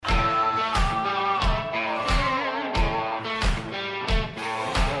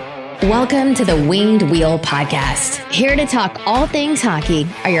Welcome to the Winged Wheel Podcast. Here to talk all things hockey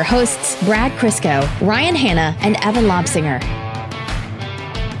are your hosts, Brad Crisco, Ryan Hanna, and Evan Lobsinger.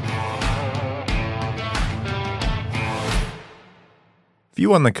 If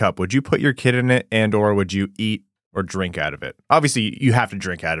you won the cup, would you put your kid in it and or would you eat or drink out of it? Obviously, you have to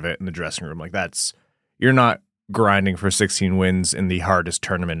drink out of it in the dressing room. You're not grinding for 16 wins in the hardest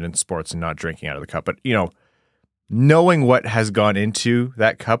tournament in sports and not drinking out of the cup. But, knowing what has gone into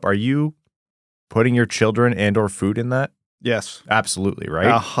that cup, are you putting your children and or food in that? Yes. Absolutely, right?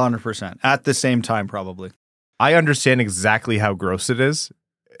 100%. At the same time, probably. I understand exactly how gross it is.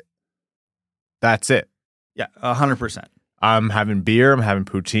 That's it. Yeah, 100%. I'm having beer, I'm having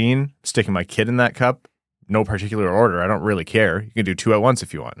poutine, sticking my kid in that cup. No particular order. I don't really care. You can do two at once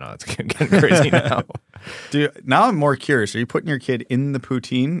if you want. No, it's getting crazy now. Dude, now I'm more curious. Are you putting your kid in the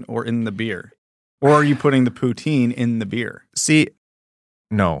poutine or in the beer? Or are you putting the poutine in the beer? See,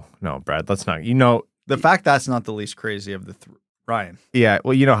 no, Brad, let's not. The fact that's not the least crazy of the Ryan. Yeah,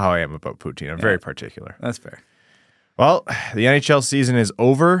 well, you know how I am about poutine. I'm very particular. That's fair. Well, the NHL season is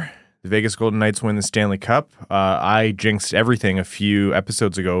over. The Vegas Golden Knights win the Stanley Cup. I jinxed everything a few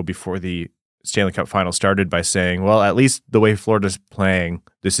episodes ago before the Stanley Cup final started by saying, well, at least the way Florida's playing,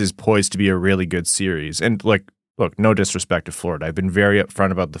 this is poised to be a really good series. And look, no disrespect to Florida. I've been very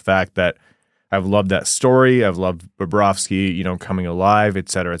upfront about the fact that I've loved that story. I've loved Bobrovsky, coming alive, et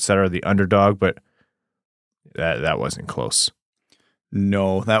cetera, the underdog, but that wasn't close.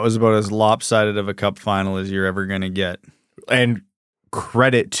 No, that was about as lopsided of a cup final as you're ever going to get. And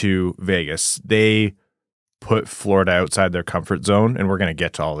credit to Vegas. They put Florida outside their comfort zone, and we're going to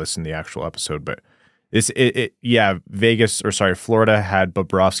get to all this in the actual episode, but Florida had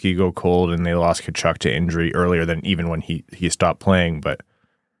Bobrovsky go cold, and they lost Tkachuk to injury earlier than even when he stopped playing, but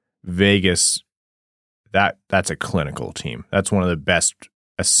Vegas, that's a clinical team. That's one of the best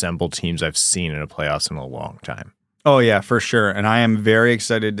assembled teams I've seen in a playoffs in a long time. Oh, yeah, for sure. And I am very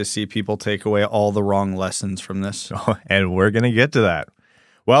excited to see people take away all the wrong lessons from this. And we're going to get to that.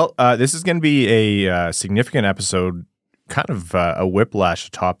 Well, this is going to be a significant episode, kind of a whiplash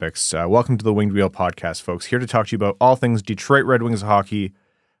of topics. Welcome to the Winged Wheel Podcast, folks. Here to talk to you about all things Detroit Red Wings hockey,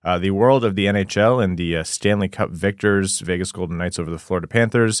 the world of the NHL and the Stanley Cup victors, Vegas Golden Knights over the Florida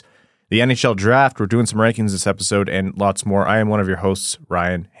Panthers, the NHL draft. We're doing some rankings this episode and lots more. I am one of your hosts,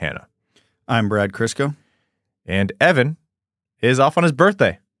 Ryan Hanna. I'm Brad Crisco. And Evan is off on his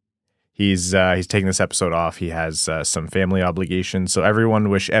birthday. He's taking this episode off. He has some family obligations. So everyone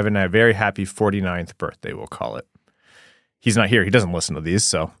wish Evan a very happy 49th birthday, we'll call it. He's not here. He doesn't listen to these,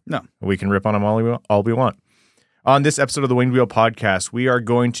 so no, we can rip on him all we want. On this episode of the Winged Wheel Podcast, we are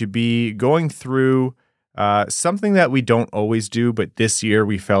going to be going through something that we don't always do, but this year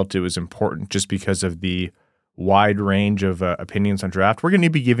we felt it was important just because of the wide range of opinions on draft. We're going to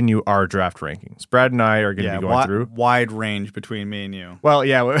be giving you our draft rankings. Brad and I are going to be going through. Wide range between me and you. Well,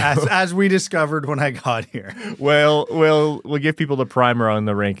 yeah. as we discovered when I got here. Well, we'll give people the primer on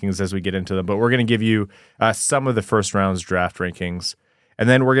the rankings as we get into them, but we're going to give you some of the first round's draft rankings. And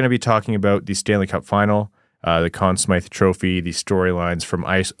then we're going to be talking about the Stanley Cup final, the Conn Smythe Trophy, the storylines from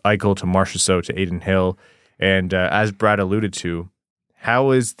Eichel to Marchessault to Adin Hill. And as Brad alluded to,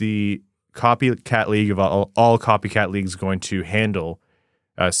 how is the copycat league of all copycat leagues going to handle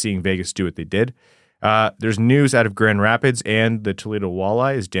seeing Vegas do what they did? There's news out of Grand Rapids and the Toledo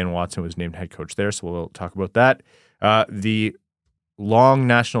Walleye, as Dan Watson was named head coach there, so we'll talk about that. The long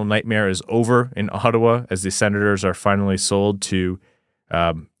national nightmare is over in Ottawa as the Senators are finally sold to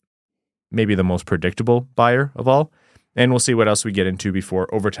maybe the most predictable buyer of all. And we'll see what else we get into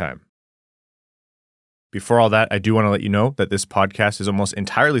before overtime. Before all that, I do want to let you know that this podcast is almost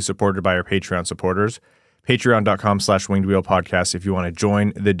entirely supported by our Patreon supporters. Patreon.com/wingedwheelpodcast. If you want to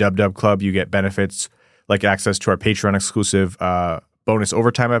join the Dub Club, you get benefits like access to our Patreon exclusive bonus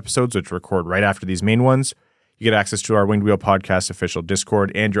overtime episodes, which record right after these main ones. You get access to our Winged Wheel Podcast official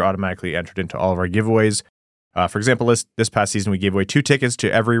Discord, and you're automatically entered into all of our giveaways. For example, this past season, we gave away 2 tickets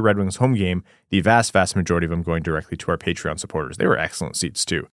to every Red Wings home game, the vast majority of them going directly to our Patreon supporters. They were excellent seats,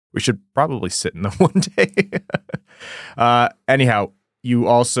 too. We should probably sit in them one day. Anyhow, you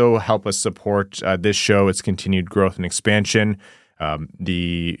also help us support this show, its continued growth and expansion.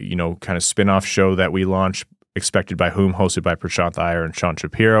 The kind of spin-off show that we launched, Expected by Whom, hosted by Prashant Iyer and Sean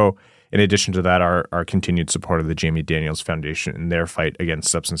Shapiro. In addition to that, our continued support of the Jamie Daniels Foundation in their fight against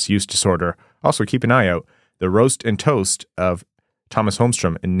substance use disorder. Also, keep an eye out, the Roast and Toast of Thomas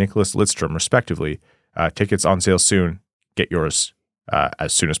Holmstrom and Nicholas Lidstrom, respectively. Tickets on sale soon. Get yours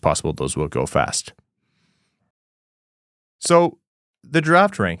as soon as possible. Those will go fast. So the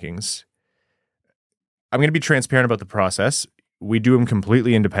draft rankings, I'm going to be transparent about the process. we do them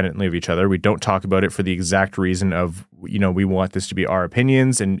completely independently of each other. We don't talk about it for the exact reason of, we want this to be our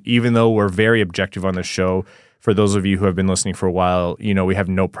opinions. And even though we're very objective on the show, for those of you who have been listening for a while, we have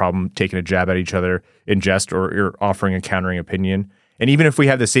no problem taking a jab at each other in jest or offering a countering opinion. And even if we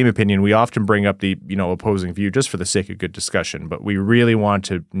have the same opinion, we often bring up the, opposing view just for the sake of good discussion. But we really want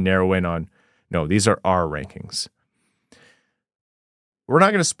to narrow in on, no, these are our rankings. We're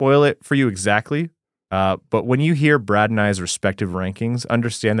not going to spoil it for you exactly. But when you hear Brad and I's respective rankings,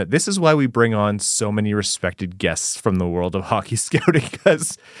 understand that this is why we bring on so many respected guests from the world of hockey scouting,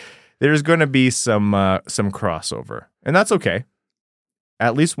 because there's going to be some crossover. And that's okay.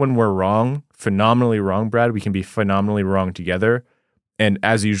 At least when we're wrong, phenomenally wrong, Brad, we can be phenomenally wrong together. And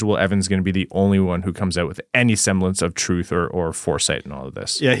as usual, Evan's going to be the only one who comes out with any semblance of truth or foresight in all of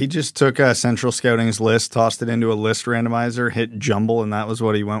this. Yeah, he just took Central Scouting's list, tossed it into a list randomizer, hit jumble, and that was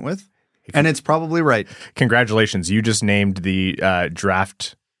what he went with. And it's probably right. Congratulations. You just named the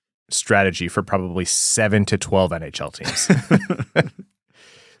draft strategy for probably 7 to 12 NHL teams.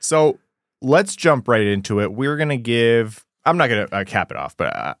 So let's jump right into it. We're going to give, I'm not going to cap it off,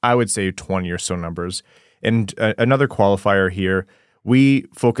 but I would say 20 or so numbers. And another qualifier here, we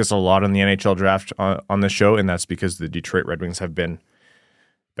focus a lot on the NHL draft on the show, and that's because the Detroit Red Wings have been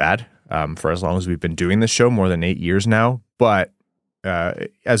bad for as long as we've been doing this show, more than 8 years now. But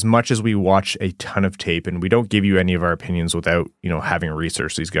as much as we watch a ton of tape, and we don't give you any of our opinions without, having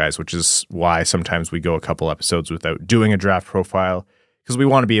researched these guys, which is why sometimes we go a couple episodes without doing a draft profile, because we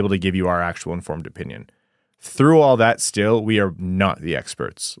want to be able to give you our actual informed opinion. Through all that, still, we are not the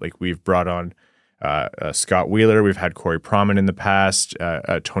experts. Like, we've brought on Scott Wheeler, we've had Corey Proman in the past,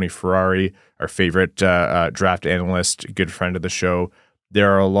 Tony Ferrari, our favorite draft analyst, good friend of the show.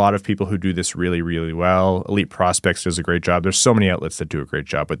 There are a lot of people who do this really, really well. Elite Prospects does a great job. There's so many outlets that do a great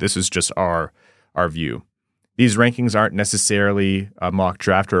job, but this is just our view. These rankings aren't necessarily a mock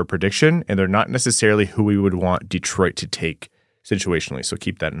draft or a prediction, and they're not necessarily who we would want Detroit to take situationally, so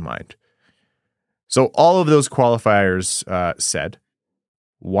keep that in mind. So all of those qualifiers said,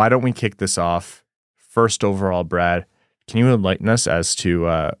 why don't we kick this off? First overall, Brad, can you enlighten us as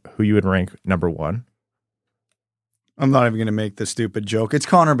to who you would rank number one? I'm not even going to make the stupid joke. It's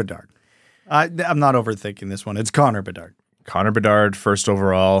Connor Bedard. I'm not overthinking this one. It's Connor Bedard. Connor Bedard, first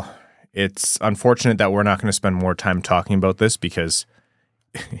overall. It's unfortunate that we're not going to spend more time talking about this, because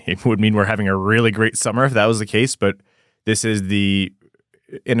it would mean we're having a really great summer if that was the case. But this is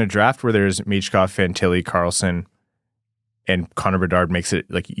in a draft where there's Michkov, Fantilli, Carlson, and Connor Bedard makes it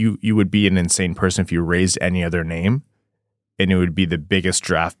like you would be an insane person if you raised any other name. And it would be the biggest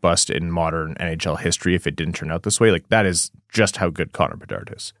draft bust in modern NHL history if it didn't turn out this way. Like, that is just how good Connor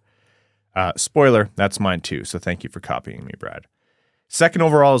Bedard is. Spoiler, that's mine too. So thank you for copying me, Brad. Second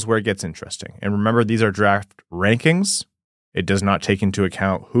overall is where it gets interesting. And remember, these are draft rankings. It does not take into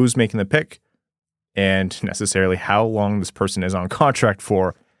account who's making the pick and necessarily how long this person is on contract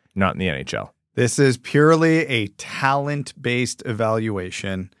for, not in the NHL. This is purely a talent-based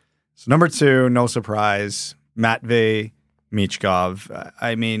evaluation. So number 2, no surprise, Matvei Michkov.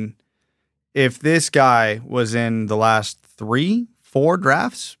 I mean, if this guy was in the last 3-4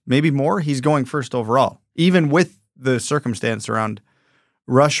 drafts, maybe more, he's going first overall, even with the circumstance around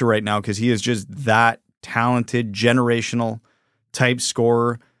Russia right now, because he is just that talented, generational type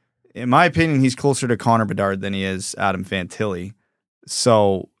scorer. In my opinion, he's closer to Connor Bedard than he is Adam Fantilli.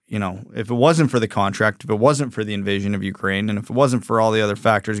 So, if it wasn't for the contract, if it wasn't for the invasion of Ukraine, and if it wasn't for all the other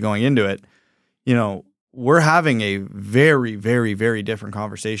factors going into it, we're having a very, very, very different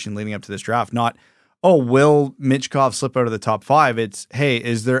conversation leading up to this draft. Not, will Michkov slip out of the top 5? It's, hey,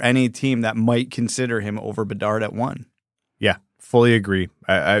 is there any team that might consider him over Bedard at 1? Yeah, fully agree.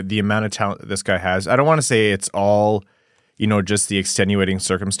 The amount of talent that this guy has, I don't want to say it's all, just the extenuating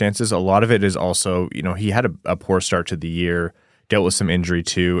circumstances. A lot of it is also, he had a poor start to the year, dealt with some injury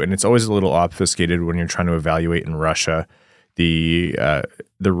too, and it's always a little obfuscated when you're trying to evaluate in Russia. The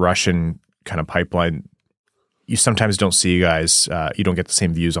Russian kind of pipeline, you sometimes don't see guys, you don't get the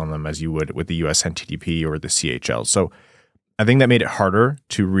same views on them as you would with the US NTDP or the CHL. So I think that made it harder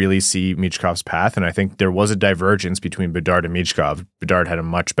to really see Michkov's path, and I think there was a divergence between Bedard and Michkov. Bedard had a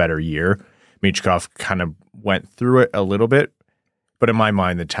much better year. Michkov kind of went through it a little bit, but in my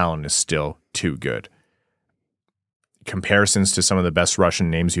mind, the talent is still too good. Comparisons to some of the best Russian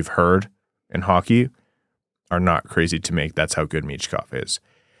names you've heard in hockey are not crazy to make. That's how good Michkov is.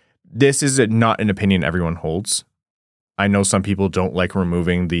 This is not an opinion everyone holds. I know some people don't like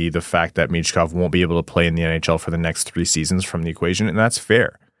removing the fact that Michkov won't be able to play in the NHL for the next 3 seasons from the equation, and that's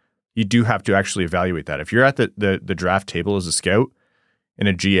fair. You do have to actually evaluate that. If you're at the draft table as a scout and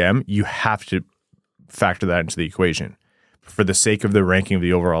a GM, you have to factor that into the equation. For the sake of the ranking of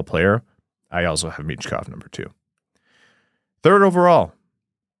the overall player, I also have Michkov number 2. Third overall.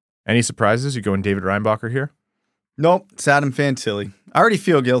 Any surprises? You going David Reinbacher here? Nope, it's Adam Fantilli. I already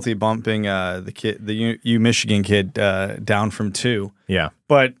feel guilty bumping the U Michigan kid down from 2. Yeah.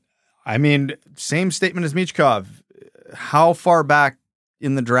 But, I mean, same statement as Michkov. How far back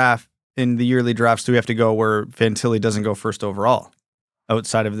in the yearly drafts do we have to go where Fantilli doesn't go first overall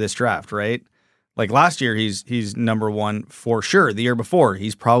outside of this draft, right? Like last year, he's number 1 for sure. The year before,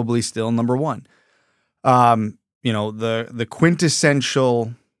 he's probably still number 1. The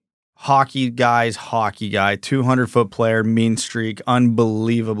quintessential hockey guy, 200-foot player, mean streak,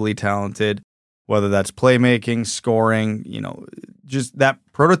 unbelievably talented, whether that's playmaking, scoring, just that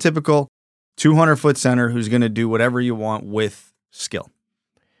prototypical 200-foot center who's going to do whatever you want with skill.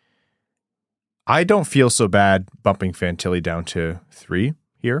 I don't feel so bad bumping Fantilli down to 3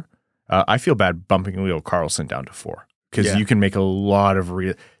 here. I feel bad bumping Leo Carlsson down to 4 because you can make a lot of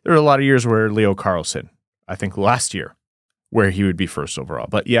there are a lot of years where Leo Carlsson, I think last year, where he would be first overall.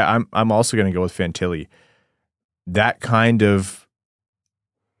 But yeah, I'm also going to go with Fantilli. That kind of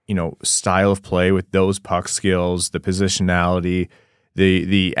style of play with those puck skills, the positionality,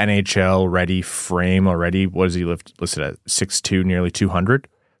 the NHL ready frame already. What does he listed at 6'2", nearly 200?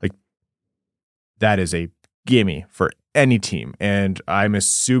 Like that is a gimme for any team. And I'm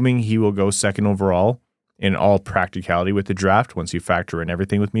assuming he will go second overall in all practicality with the draft once you factor in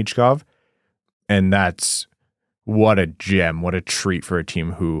everything with Michkov. And that's what a gem, what a treat for a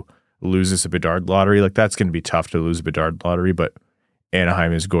team who loses a Bedard lottery. Like that's going to be tough to lose a Bedard lottery, but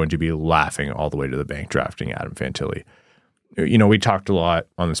Anaheim is going to be laughing all the way to the bank drafting Adam Fantilli. We talked a lot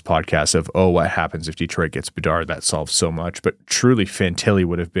on this podcast of, what happens if Detroit gets Bedard? That solves so much. But truly, Fantilli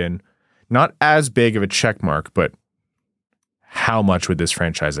would have been not as big of a check mark, but how much would this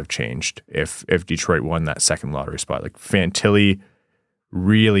franchise have changed if Detroit won that second lottery spot? Like Fantilli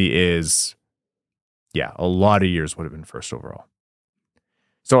really is, a lot of years would have been first overall.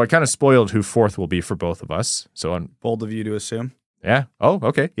 So I kind of spoiled who fourth will be for both of us. So Bold of you to assume. Yeah. Oh,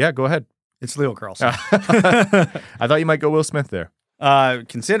 okay. Yeah, go ahead. It's Leo Carlsson. I thought you might go Will Smith there.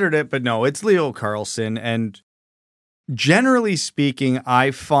 Considered it, but no, it's Leo Carlsson. And generally speaking,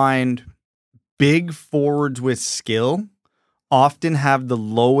 I find big forwards with skill often have the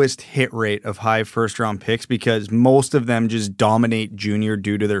lowest hit rate of high first-round picks because most of them just dominate junior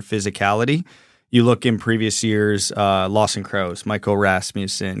due to their physicality. You look in previous years, Lawson Krause, Michael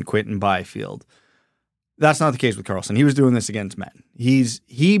Rasmussen, Quentin Byfield. That's not the case with Carlsson. He was doing this against men.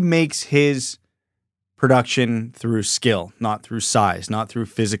 He makes his production through skill, not through size, not through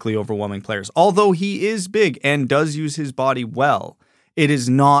physically overwhelming players. Although he is big and does use his body well, it is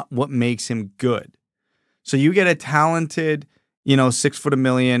not what makes him good. So you get a talented, 6 foot a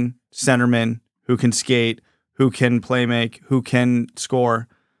million centerman who can skate, who can play make, who can score,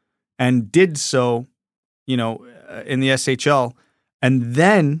 and did so, in the SHL, and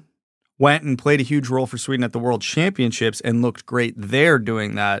then went and played a huge role for Sweden at the World Championships and looked great there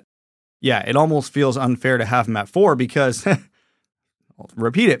doing that. Yeah, it almost feels unfair to have him at 4 because, I'll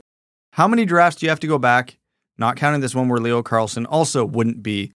repeat it, how many drafts do you have to go back, not counting this one where Leo Carlsson also wouldn't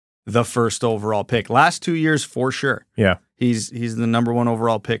be the first overall pick? Last 2 years, for sure. Yeah. He's the number 1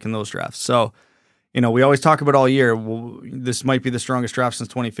 overall pick in those drafts. So, we always talk about all year, this might be the strongest draft since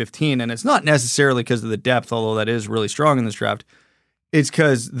 2015, and it's not necessarily because of the depth, although that is really strong in this draft. It's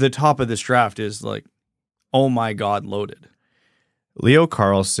because the top of this draft is like, oh my God, loaded. Leo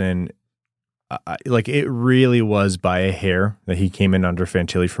Carlsson, it really was by a hair that he came in under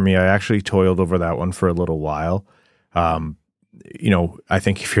Fantilli for me. I actually toiled over that one for a little while. I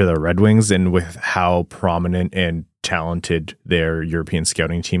think if you're the Red Wings and with how prominent and talented their European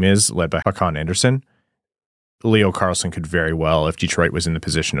scouting team is, led by Håkan Andersson, Leo Carlsson could very well, if Detroit was in the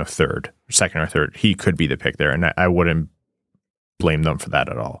position of second or third, he could be the pick there. And I wouldn't blame them for that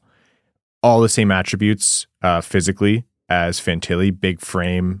at all. All the same attributes physically as Fantilli, big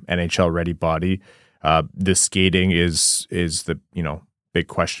frame, NHL ready body. The skating is the big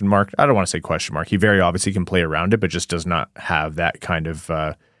question mark. I don't want to say question mark. He very obviously can play around it, but just does not have that kind of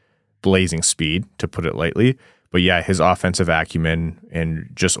blazing speed, to put it lightly. But yeah, his offensive acumen and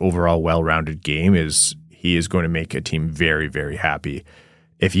just overall well-rounded game he is going to make a team very, very happy.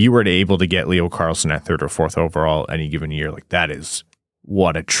 If you were able to get Leo Carlsson at 3rd or 4th overall any given year, that is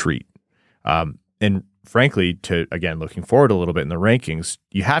what a treat. And frankly, looking forward a little bit in the rankings,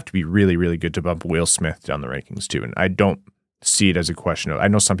 you have to be really, really good to bump Will Smith down the rankings too. And I don't see it as a question of, I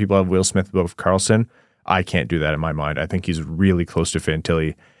know some people have Will Smith above Carlsson. I can't do that in my mind. I think he's really close to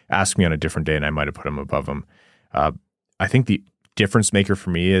Fantilli. Ask me on a different day and I might have put him above him. I think the difference maker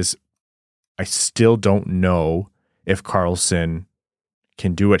for me is I still don't know if Karlsson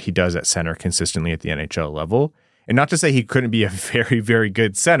can do what he does at center consistently at the NHL level. And not to say he couldn't be a very, very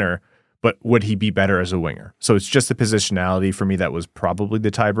good center, but would he be better as a winger? So it's just the positionality for me that was probably the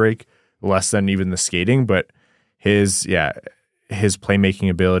tiebreak, less than even the skating. But his playmaking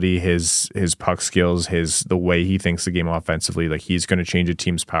ability, his puck skills, the way he thinks the game offensively, like he's going to change a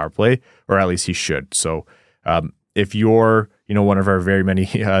team's power play, or at least he should. So if you're one of our very many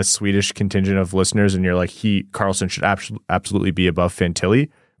Swedish contingent of listeners, and you're like, Karlsson should absolutely be above Fantilli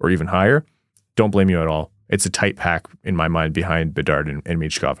or even higher, don't blame you at all. It's a tight pack in my mind behind Bedard and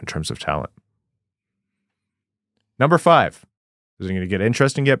Michkov in terms of talent. Number 5. Is it going to get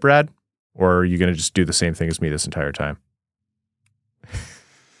interesting yet, Brad? Or are you going to just do the same thing as me this entire time?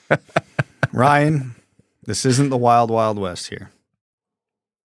 Ryan, this isn't the wild, wild west here.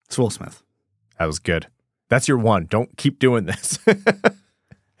 It's Will Smith. That was good. That's your one. Don't keep doing this.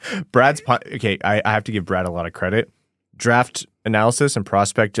 Brad's okay. I have to give Brad a lot of credit. Draft analysis and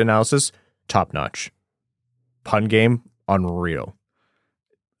prospect analysis, top notch. Pun game, unreal.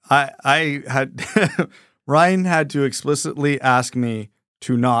 I had Ryan had to explicitly ask me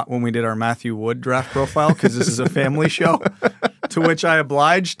to not when we did our Matthew Wood draft profile, because this is a family show, to which I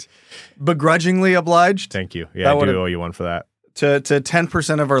obliged, begrudgingly obliged. Thank you. Yeah, I do owe you one for that. To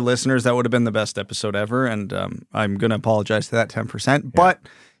 10% of our listeners, that would have been the best episode ever, and I'm going to apologize to that 10%, but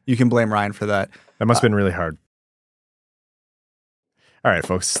you can blame Ryan for that. That must have been really hard. All right,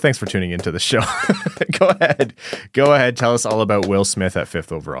 folks, thanks for tuning into the show. Go ahead. Tell us all about Will Smith at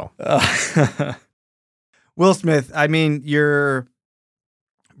 5th overall. Will Smith, I mean, you're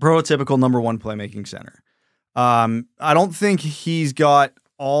prototypical number 1 playmaking center. I don't think he's got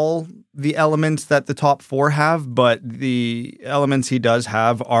all the elements that the top 4 have, but the elements he does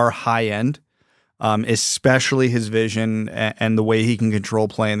have are high end, especially his vision and the way he can control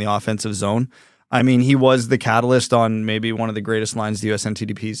play in the offensive zone. I mean, he was the catalyst on maybe one of the greatest lines the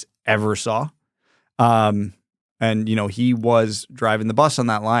USNTDPs ever saw. And, he was driving the bus on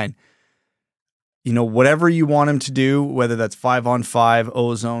that line. Whatever you want him to do, whether that's 5-on-5,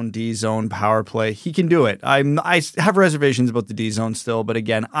 O-zone, D-zone, power play, he can do it. I have reservations about the D-zone still, but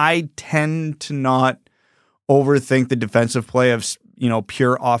again, I tend to not overthink the defensive play of,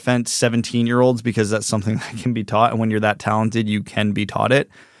 pure offense 17-year-olds, because that's something that can be taught. And when you're that talented, you can be taught it.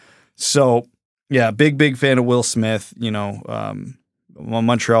 So, yeah, big fan of Will Smith.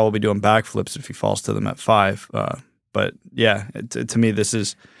 Montreal will be doing backflips if he falls to them at 5. But yeah, to me, this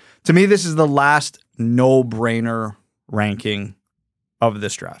is the last no-brainer ranking of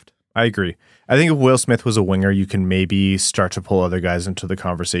this draft. I agree. I think if Will Smith was a winger, you can maybe start to pull other guys into the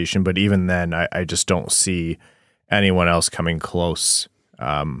conversation. But even then, I just don't see anyone else coming close.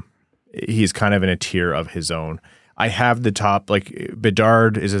 He's kind of in a tier of his own. I have the top, like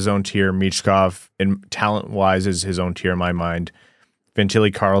Bedard is his own tier. Michkov, and talent-wise, is his own tier in my mind.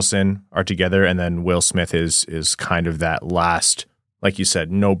 Fantilli, Karlsson are together, and then Will Smith is kind of that last, like you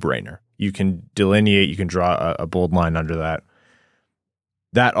said, no-brainer. You can delineate, you can draw a bold line under that.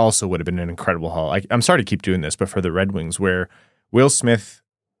 That also would have been an incredible haul. I'm sorry to keep doing this, but for the Red Wings, where Will Smith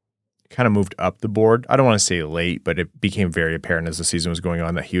kind of moved up the board, I don't want to say late, but it became very apparent as the season was going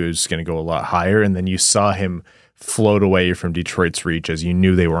on that he was going to go a lot higher, and then you saw him float away from Detroit's reach as you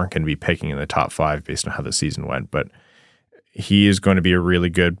knew they weren't going to be picking in the top 5 based on how the season went. But he is going to be a really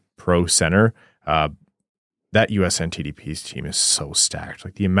good pro center. That USNTDP's team is so stacked.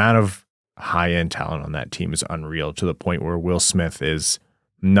 Like the amount of high-end talent on that team is unreal, to the point where Will Smith is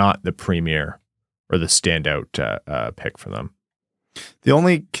not the premier or the standout pick for them. The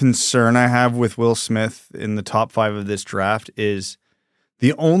only concern I have with Will Smith in the top 5 of this draft is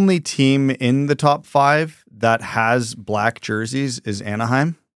the only team in the top 5 that has black jerseys is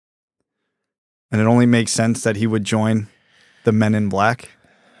Anaheim. And it only makes sense that he would join the Men in Black.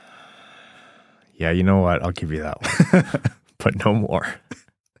 Yeah, you know what? I'll give you that one. But no more.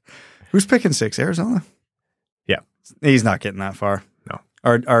 Who's picking 6? Arizona? Yeah. He's not getting that far. No.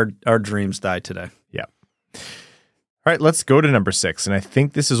 Our dreams die today. Yeah. All right, let's go to number 6. And I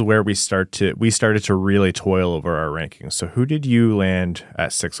think this is where we started to really toil over our rankings. So who did you land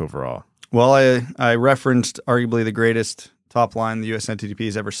at 6 overall? Well, I referenced arguably the greatest top line the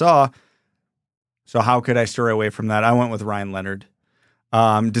USNTDPs ever saw. So how could I stray away from that? I went with Ryan Leonard.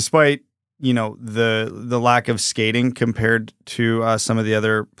 Despite, the lack of skating compared to some of the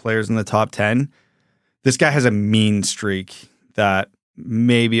other players in the top 10, this guy has a mean streak that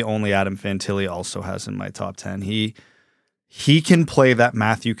maybe only Adam Fantilli also has in my top 10. He can play that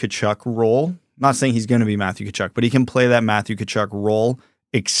Matthew Tkachuk role. I'm not saying he's going to be Matthew Tkachuk, but he can play that Matthew Tkachuk role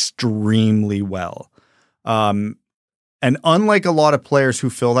extremely well. And unlike a lot of players who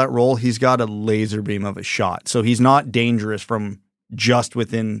fill that role, he's got a laser beam of a shot. So he's not dangerous from just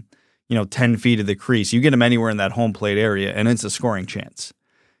within, 10 feet of the crease. You get him anywhere in that home plate area, and it's a scoring chance.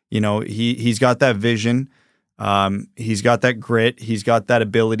 He's got that vision. He's got that grit. He's got that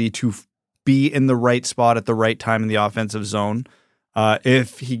ability to be in the right spot at the right time in the offensive zone.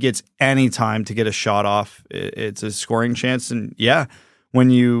 If he gets any time to get a shot off, it's a scoring chance. And yeah, when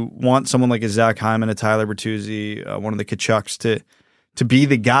you want someone like a Zach Hyman, a Tyler Bertuzzi, one of the Kachucks to be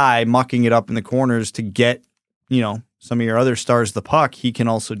the guy mucking it up in the corners to get, some of your other stars the puck, he can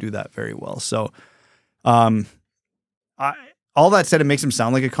also do that very well. So all that said, it makes him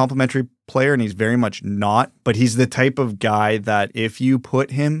sound like a complimentary player, and he's very much not. But he's the type of guy that if you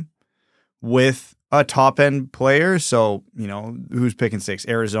put him with a top-end player, so, who's picking six?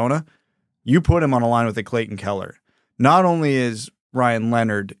 Arizona, you put him on a line with a Clayton Keller. Not only is Ryan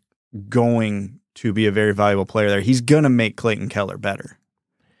Leonard going to be a very valuable player there, he's going to make Clayton Keller better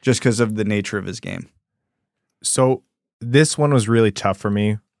just because of the nature of his game. So this one was really tough for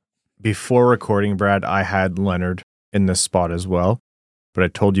me. Before recording, Brad, I had Leonard in this spot as well, but I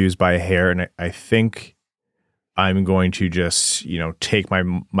told you he was by a hair, and I think I'm going to just, take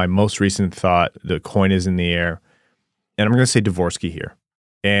my most recent thought. The coin is in the air, and I'm going to say Dvorsky here.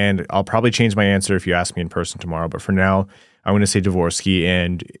 And I'll probably change my answer if you ask me in person tomorrow, but for now, I'm going to say Dvorsky,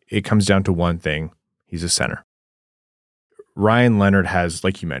 and it comes down to one thing. He's a center. Ryan Leonard has,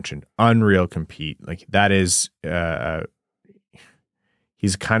 like you mentioned, unreal compete. Like that is,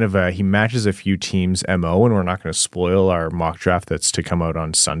 he's kind of he matches a few teams' MO, and we're not going to spoil our mock draft that's to come out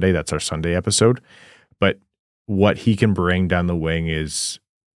on Sunday. That's our Sunday episode. But what he can bring down the wing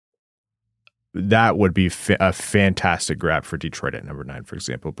that would be a fantastic grab for Detroit at number 9, for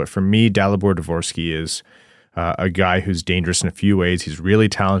example. But for me, Dalibor Dvorsky is a guy who's dangerous in a few ways. He's really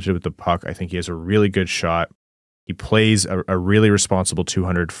talented with the puck. I think he has a really good shot. He plays a really responsible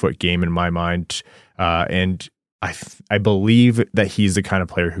 200-foot game in my mind. And I believe that he's the kind of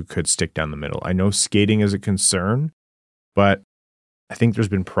player who could stick down the middle. I know skating is a concern, but I think there's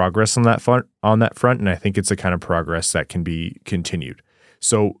been progress on that front, and I think it's the kind of progress that can be continued.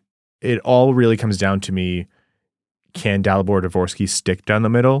 So it all really comes down to me, can Dalibor Dvorsky stick down the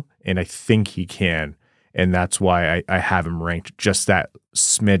middle? And I think he can. And that's why I have him ranked just that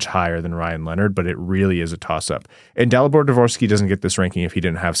smidge higher than Ryan Leonard, but it really is a toss-up. And Dalibor Dvorsky doesn't get this ranking if he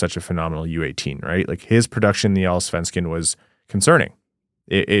didn't have such a phenomenal U18, right? Like his production in the Allsvenskan was concerning.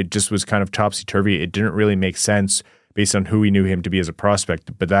 It just was kind of topsy-turvy. It didn't really make sense based on who we knew him to be as a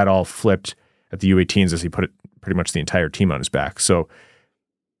prospect, but that all flipped at the U18s as he put pretty much the entire team on his back. So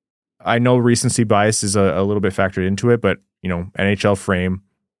I know recency bias is a little bit factored into it, but NHL frame,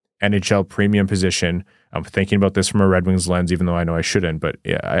 NHL premium position. I'm thinking about this from a Red Wings lens, even though I know I shouldn't, but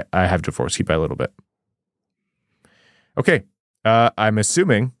yeah, I have Dvorsky by a little bit. Okay. I'm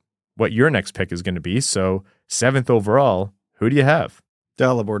assuming what your next pick is going to be. So 7th overall, who do you have?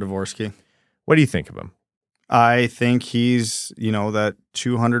 Dalibor Dvorsky. What do you think of him? I think he's, that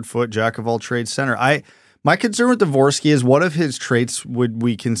 200-foot jack of all trades center. My concern with Dvorsky is what of his traits would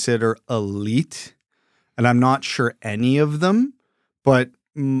we consider elite? And I'm not sure any of them, but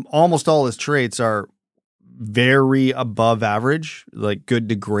almost all his traits are very above average, like good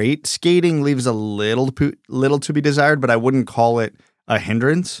to great. Skating leaves a little to be desired, but I wouldn't call it a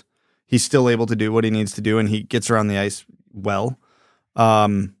hindrance. He's still able to do what he needs to do, and he gets around the ice well.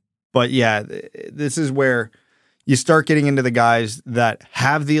 But yeah, this is where you start getting into the guys that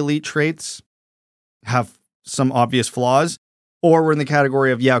have the elite traits, have some obvious flaws, or we're in the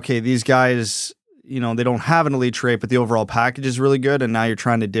category of, these guys, they don't have an elite trait, but the overall package is really good, and now you're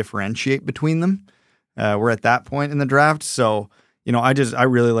trying to differentiate between them. We're at that point in the draft. So, I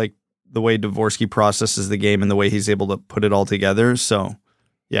really like the way Dvorsky processes the game and the way he's able to put it all together. So,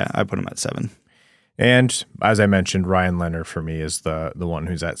 yeah, I put him at 7. And as I mentioned, Ryan Leonard for me is the one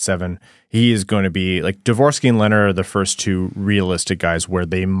who's at 7. He is going to be like Dvorsky and Leonard are the first two realistic guys where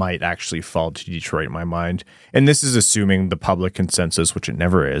they might actually fall to Detroit in my mind. And this is assuming the public consensus, which it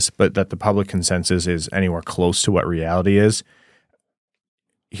never is, but that the public consensus is anywhere close to what reality is.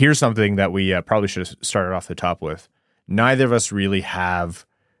 Here's something that we probably should have started off the top with. Neither of us really have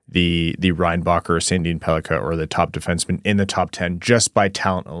the Reinbacher or Sandin Pellikka or the top defenseman in the top 10 just by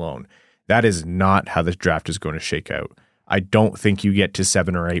talent alone. That is not how this draft is going to shake out. I don't think you get to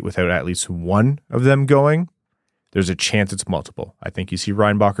 7 or 8 without at least one of them going. There's a chance it's multiple. I think you see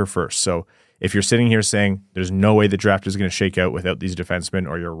Reinbacher first. So if you're sitting here saying there's no way the draft is going to shake out without these defensemen,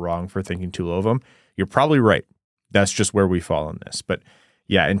 or you're wrong for thinking too low of them, you're probably right. That's just where we fall on this. But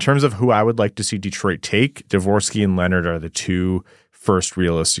yeah, in terms of who I would like to see Detroit take, Dvorsky and Leonard are the two first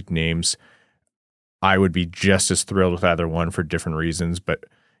realistic names. I would be just as thrilled with either one for different reasons. But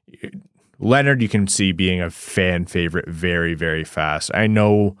Leonard, you can see being a fan favorite very, very fast. I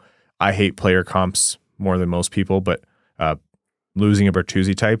know I hate player comps more than most people, but losing a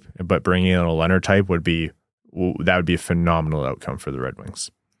Bertuzzi type, but bringing in a Leonard type would be a phenomenal outcome for the Red Wings.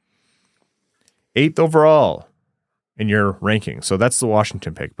 8th overall in your rankings. So that's the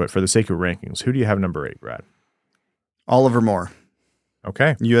Washington pick. But for the sake of rankings, who do you have number 8, Brad? Oliver Moore.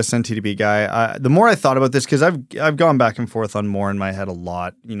 Okay. USNTDB guy. The more I thought about this, because I've gone back and forth on Moore in my head a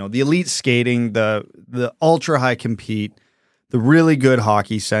lot. You know, the elite skating, the ultra high compete, the really good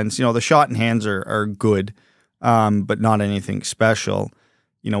hockey sense. You know, the shot and hands are good, but not anything special.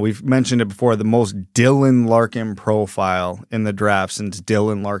 You know, we've mentioned it before, the most Dylan Larkin profile in the draft since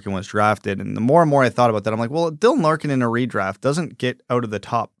Dylan Larkin was drafted. And the more and more I thought about that, I'm like, well, Dylan Larkin in a redraft doesn't get out of the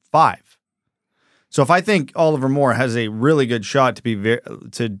top 5. So if I think Oliver Moore has a really good shot to be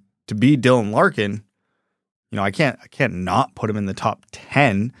Dylan Larkin, you know, I can't not put him in the top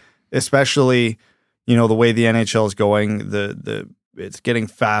 10, especially, you know, the way the NHL is going, it's getting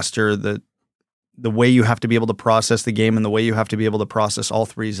faster, the way you have to be able to process the game and the way you have to be able to process all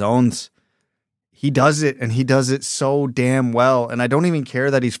 3 zones. He does it, and he does it so damn well. And I don't even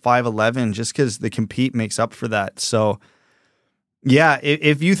care that he's 5'11", just because the compete makes up for that. So yeah,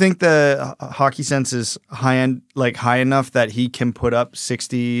 if you think the hockey sense is high enough that he can put up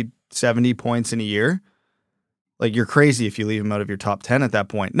 60, 70 points in a year, like, you're crazy if you leave him out of your top 10 at that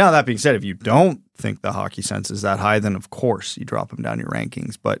point. Now, that being said, if you don't think the hockey sense is that high, then of course you drop him down your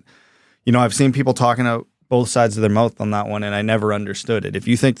rankings. But, you know, I've seen people talking out both sides of their mouth on that one, and I never understood it. If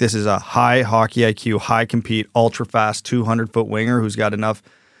you think this is a high hockey IQ, high compete, ultra fast 200-foot winger who's got enough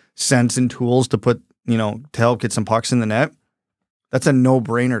sense and tools to to help get some pucks in the net, that's a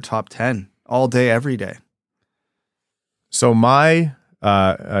no-brainer top 10 all day, every day. So my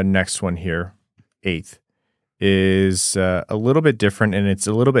next one here, 8th, is a little bit different, and it's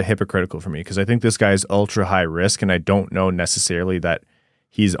a little bit hypocritical for me because I think this guy is ultra high risk, and I don't know necessarily that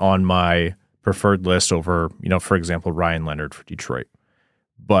he's on my preferred list over, you know, for example, Ryan Leonard for Detroit.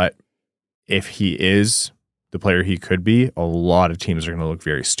 But if he is the player he could be, a lot of teams are going to look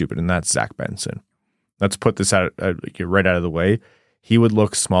very stupid, and that's Zach Benson. Let's put this out right out of the way. He would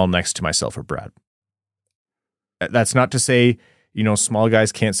look small next to myself or Brad. That's not to say, you know, small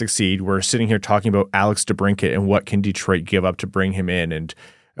guys can't succeed. We're sitting here talking about Alex DeBrincat and what can Detroit give up to bring him in. And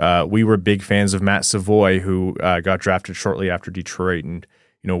we were big fans of Matt Savoy, who got drafted shortly after Detroit. And,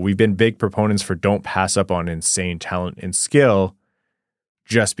 you know, we've been big proponents for don't pass up on insane talent and skill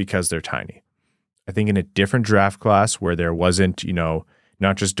just because they're tiny. I think in a different draft class where there wasn't, you know,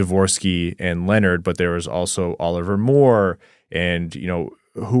 not just Dvorsky and Leonard, but there was also Oliver Moore and, you know,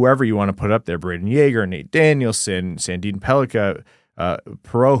 whoever you want to put up there, Braden Yeager, Nate Danielson, Sandin Pellikka,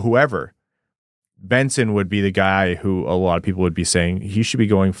 Perot, whoever. Benson would be the guy who a lot of people would be saying he should be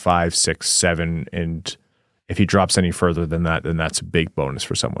going 5, 6, 7, and if he drops any further than that, then that's a big bonus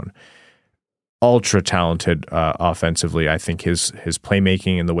for someone. Ultra talented offensively. I think his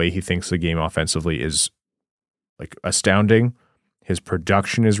playmaking and the way he thinks the game offensively is like astounding. His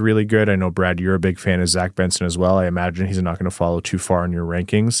production is really good. I know, Brad, you're a big fan of Zach Benson as well. I imagine he's not going to follow too far in your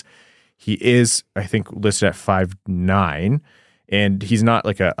rankings. He is, I think, listed at 5'9", and he's not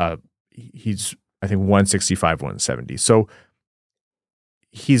like he's, I think, 165, 170. So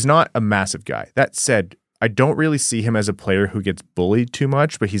he's not a massive guy. That said, I don't really see him as a player who gets bullied too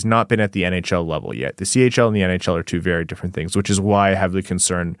much, but he's not been at the NHL level yet. The CHL and the NHL are two very different things, which is why I have the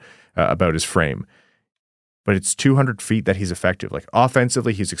concern about his frame. But it's 200 feet that he's effective. Like,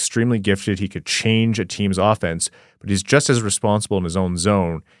 offensively, he's extremely gifted. He could change a team's offense, but he's just as responsible in his own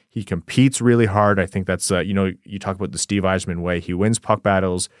zone. He competes really hard. I think that's, you talk about the Steve Eisman way. He wins puck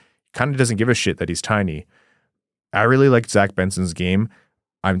battles, kind of doesn't give a shit that he's tiny. I really like Zach Benson's game.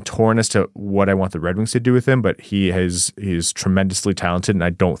 I'm torn as to what I want the Red Wings to do with him, but he's tremendously talented, and I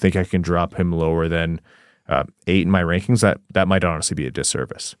don't think I can drop him lower than 8 in my rankings. That might honestly be a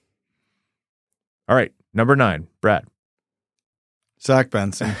disservice. All right. Number 9, Brad. Zach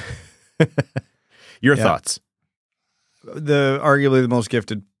Benson. Your thoughts? Arguably the most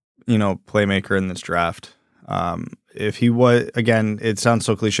gifted, playmaker in this draft. If he was, again, it sounds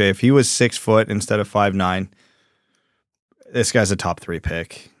so cliche. If he was 6 foot instead of 5'9", this guy's a top 3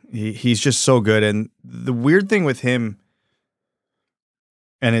 pick. He's just so good. And the weird thing with him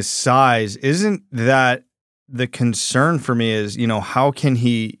and his size isn't that the concern for me is, how can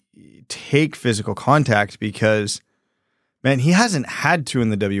he take physical contact, because Man, he hasn't had to in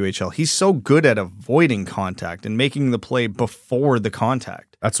the WHL. He's so good at avoiding contact and making the play before the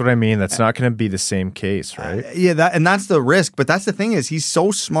contact. That's what I mean. That's not going to be the same case, right? That's the risk. But that's the thing is he's so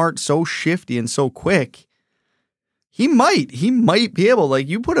smart, so shifty, and so quick. He might be able, like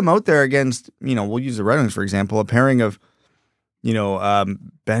you put him out there against, we'll use the Red Wings, for example, a pairing of,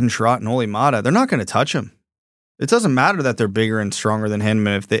 Ben Schrott and Oli Mata. They're not going to touch him. It doesn't matter that they're bigger and stronger than him,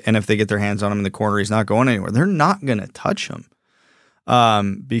 and if they get their hands on him in the corner, he's not going anywhere. They're not going to touch him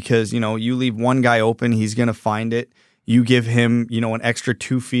because you leave one guy open, he's going to find it. You give him an extra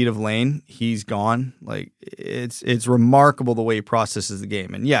 2 feet of lane, he's gone. Like it's remarkable the way he processes the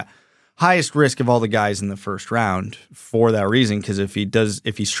game, and highest risk of all the guys in the first round for that reason. Because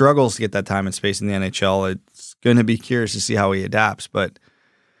if he struggles to get that time and space in the NHL, it's going to be curious to see how he adapts, but.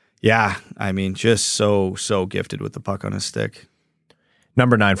 Yeah, I mean, just so gifted with the puck on his stick.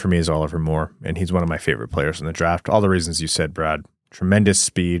 Number 9 for me is Oliver Moore, and he's one of my favorite players in the draft. All the reasons you said, Brad. Tremendous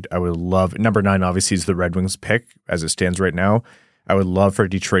speed. I would love number 9. Obviously, is the Red Wings pick as it stands right now. I would love for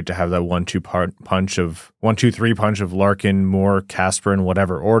Detroit to have that 1-2-3 punch of Larkin, Moore, Casper, in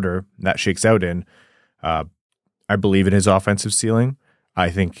whatever order that shakes out in. I believe in his offensive ceiling. I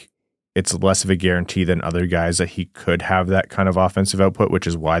think it's less of a guarantee than other guys that he could have that kind of offensive output, which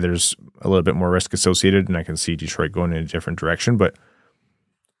is why there's a little bit more risk associated, and I can see Detroit going in a different direction. But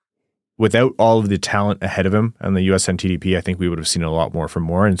without all of the talent ahead of him on the USN TDP, I think we would have seen a lot more from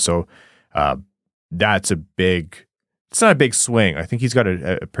Moore, and so that's it's not a big swing. I think he's got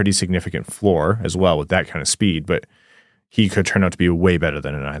a pretty significant floor as well with that kind of speed, but he could turn out to be way better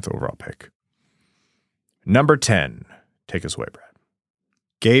than a 9th overall pick. Number 10, take us away, Brad.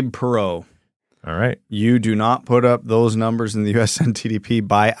 Gabe Perreault. All right. You do not put up those numbers in the USN TDP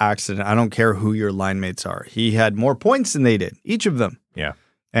by accident. I don't care who your line mates are. He had more points than they did, each of them. Yeah.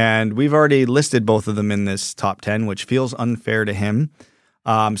 And we've already listed both of them in this top 10, which feels unfair to him.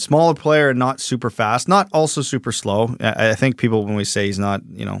 Smaller player, not super fast, not also super slow. I think people, when we say he's not,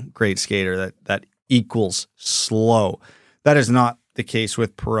 great skater, that equals slow. That is not the case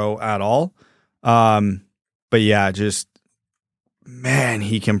with Perreault at all. But yeah, just, man,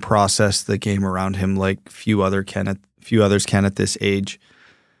 he can process the game around him like few others can at this age.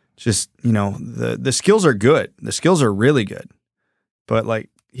 Just, the skills are good. The skills are really good. But like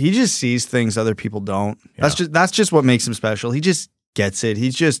he just sees things other people don't. Yeah. That's just what makes him special. He just gets it.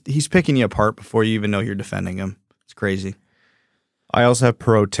 He's picking you apart before you even know you're defending him. It's crazy. I also have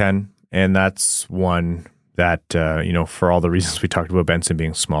Perreault 10, and that's one that for all the reasons we talked about Benson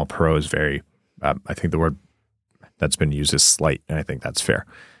being small, Perreault is very I think the word that's been used is slight, and I think that's fair.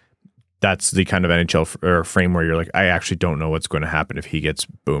 That's the kind of NHL frame where you're like, I actually don't know what's going to happen if he gets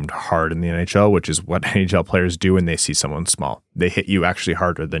boomed hard in the NHL, which is what NHL players do when they see someone small. They hit you actually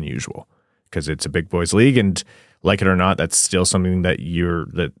harder than usual because it's a big boys league, and like it or not, that's still something that you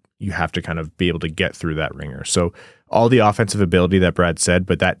have to kind of be able to get through that ringer. So all the offensive ability that Brad said,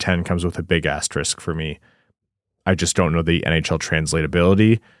 but that 10 comes with a big asterisk for me. I just don't know the NHL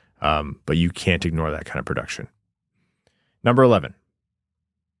translatability, but you can't ignore that kind of production. Number 11.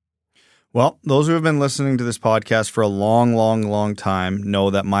 Well, those who have been listening to this podcast for a long, long, long time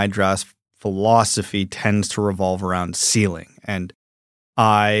know that my draft philosophy tends to revolve around ceiling. And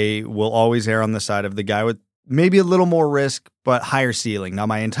I will always err on the side of the guy with maybe a little more risk, but higher ceiling. Now,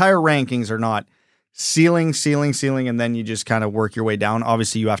 my entire rankings are not ceiling, and then you just kind of work your way down.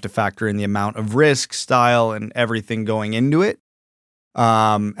 Obviously, you have to factor in the amount of risk, style, and everything going into it.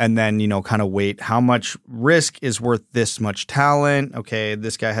 And then, kind of weight how much risk is worth this much talent. Okay,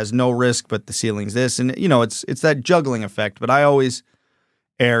 this guy has no risk, but the ceiling's this. And, it's that juggling effect. But I always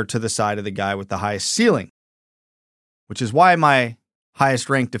err to the side of the guy with the highest ceiling, which is why my highest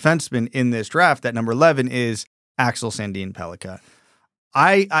ranked defenseman in this draft at number 11 is Axel Sandin Pellikka.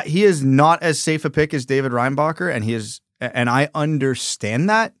 He is not as safe a pick as David Reinbacher, and I understand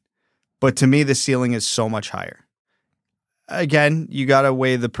that. But to me, the ceiling is so much higher. Again, you got to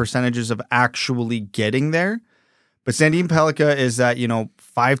weigh the percentages of actually getting there. But Sandin Pellikka is that, 5'10",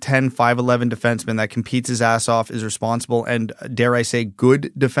 5'11" defenseman that competes his ass off, is responsible, and dare I say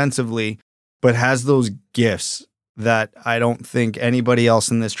good defensively, but has those gifts that I don't think anybody else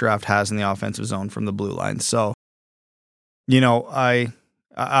in this draft has in the offensive zone from the blue line. So,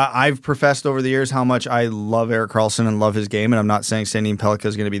 I've professed over the years how much I love Erik Karlsson and love his game, and I'm not saying Sandin Pellikka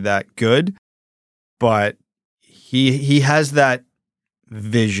is going to be that good, but He has that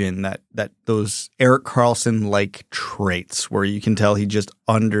vision, that those Erik Karlsson-like traits where you can tell he just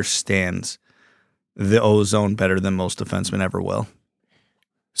understands the ozone better than most defensemen ever will.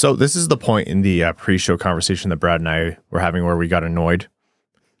 So this is the point in the pre-show conversation that Brad and I were having where we got annoyed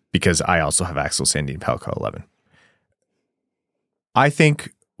because I also have Axel Sandin Pellikka 11. I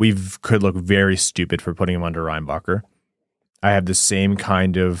think could look very stupid for putting him under Reinbacher. I have the same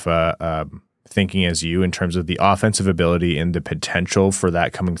kind of thinking as you in terms of the offensive ability and the potential for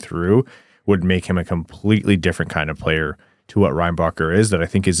that coming through would make him a completely different kind of player to what Reinbacher is that I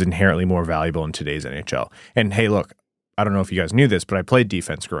think is inherently more valuable in today's NHL. And hey, look, I don't know if you guys knew this, but I played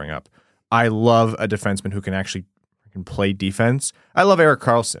defense growing up. I love a defenseman who can actually play defense. I love Erik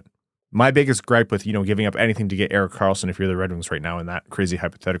Karlsson. My biggest gripe with, giving up anything to get Erik Karlsson if you're the Red Wings right now in that crazy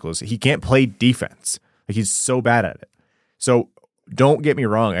hypothetical is he can't play defense. Like, he's so bad at it. So don't get me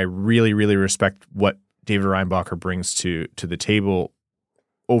wrong. I really, really respect what David Reinbacher brings to the table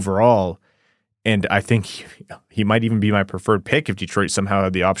overall. And I think he might even be my preferred pick if Detroit somehow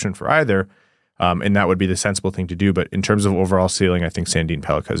had the option for either. And that would be the sensible thing to do. But in terms of overall ceiling, I think Sandin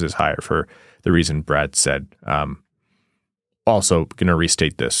Pellikkas is higher for the reason Brad said. Also, going to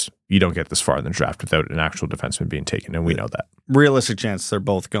restate this. You don't get this far in the draft without an actual defenseman being taken, and we know that. Realistic chance they're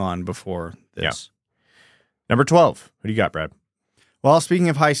both gone before this. Yeah. Number 12. Who do you got, Brad? Well, speaking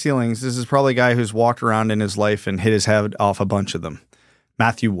of high ceilings, this is probably a guy who's walked around in his life and hit his head off a bunch of them.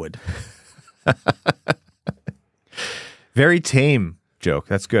 Matthew Wood. Very tame joke.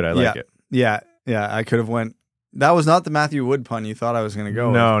 That's good. I like it. Yeah. I could have went. That was not the Matthew Wood pun you thought I was going to go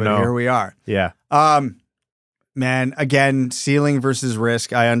with, but here we are. Yeah. Man, again, ceiling versus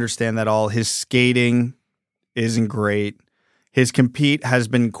risk. I understand that all. His skating isn't great. His compete has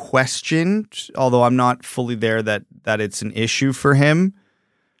been questioned, although I'm not fully there that it's an issue for him.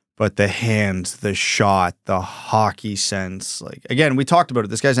 But the hands, the shot, the hockey sense. Like, again, we talked about it.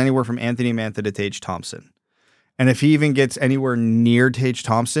 This guy's anywhere from Anthony Mantha to Tage Thompson. And if he even gets anywhere near Tage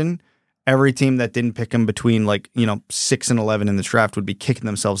Thompson, every team that didn't pick him between 6 and 11 in this draft would be kicking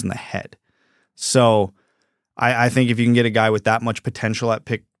themselves in the head. So I think if you can get a guy with that much potential at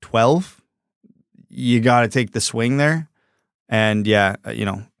pick 12, you got to take the swing there. And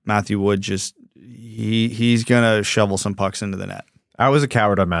Matthew Wood he's going to shovel some pucks into the net. I was a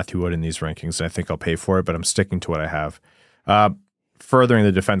coward on Matthew Wood in these rankings, and I think I'll pay for it, but I'm sticking to what I have. Furthering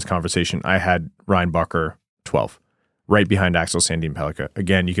the defense conversation, I had Reinbacher 12, right behind Axel Sandin Pellikka.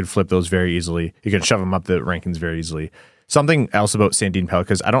 Again, you can flip those very easily. You can shove them up the rankings very easily. Something else about Sandin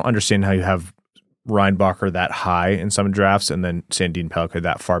Pellikka is I don't understand how you have Reinbacher that high in some drafts and then Sandin Pellikka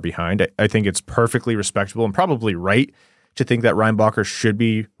that far behind. I think it's perfectly respectable and probably right to think that Reinbacher should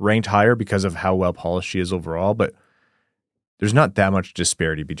be ranked higher because of how well polished he is overall, but there's not that much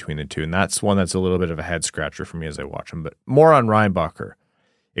disparity between the two, and that's one that's a little bit of a head scratcher for me as I watch him. But more on Reinbacher.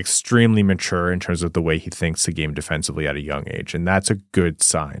 Extremely mature in terms of the way he thinks the game defensively at a young age, and that's a good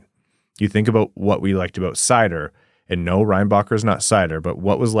sign. You think about what we liked about Seider, and no, Reinbacher's not Seider, but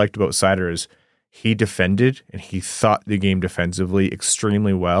what was liked about Seider is he defended and he thought the game defensively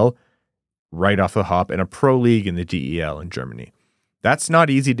extremely well right off the hop in a pro league in the DEL in Germany. That's not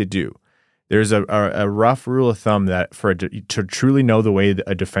easy to do. There's a rough rule of thumb that to truly know the way that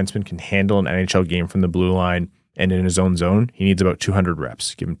a defenseman can handle an NHL game from the blue line and in his own zone, he needs about 200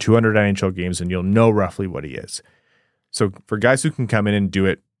 reps. Give him 200 NHL games and you'll know roughly what he is. So for guys who can come in and do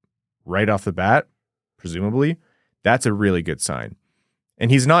it right off the bat, presumably, that's a really good sign. And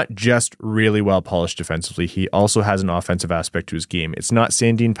he's not just really well polished defensively. He also has an offensive aspect to his game. It's not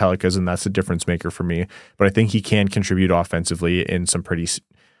Sandin Pellikkas, and that's the difference maker for me. But I think he can contribute offensively in some pretty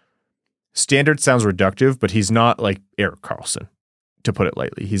standard. Sounds reductive, but he's not like Erik Karlsson, to put it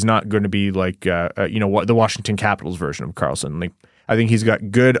lightly. He's not going to be like the Washington Capitals version of Karlsson. Like, I think he's got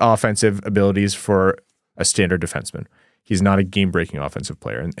good offensive abilities for a standard defenseman. He's not a game-breaking offensive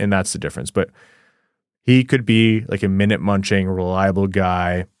player, and that's the difference. But he could be like a minute-munching, reliable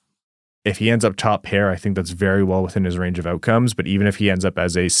guy. If he ends up top pair, I think that's very well within his range of outcomes. But even if he ends up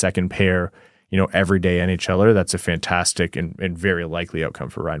as a second pair, everyday NHLer, that's a fantastic and very likely outcome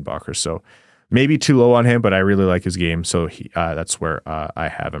for Reinbacher. So maybe too low on him, but I really like his game. So that's where I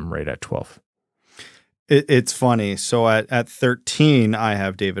have him right at 12. It's funny. So at 13, I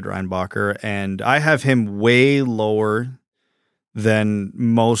have David Reinbacher, and I have him way lower than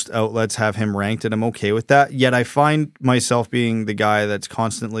most outlets have him ranked, and I'm okay with that. Yet I find myself being the guy that's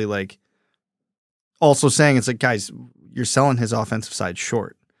constantly also saying it's like, guys, you're selling his offensive side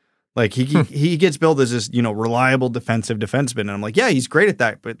short. Like he gets billed as this, reliable defensive defenseman. And I'm like, yeah, he's great at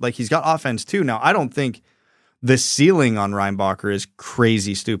that, but he's got offense too. Now, I don't think the ceiling on Reinbacher is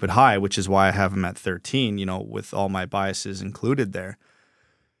crazy stupid high, which is why I have him at 13, with all my biases included there.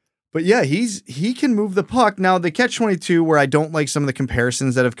 But yeah, he can move the puck. Now, the catch-22 where I don't like some of the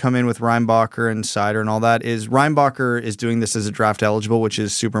comparisons that have come in with Reinbacher and Seider and all that is Reinbacher is doing this as a draft eligible, which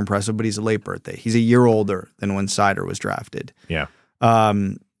is super impressive, but he's a late birthday. He's a year older than when Seider was drafted. Yeah.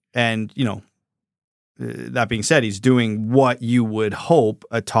 And, that being said, he's doing what you would hope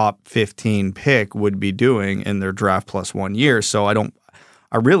a top 15 pick would be doing in their draft plus 1 year. So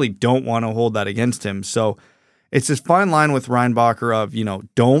I really don't want to hold that against him. So it's this fine line with Reinbacher of,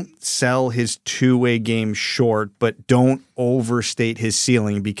 don't sell his two-way game short, but don't overstate his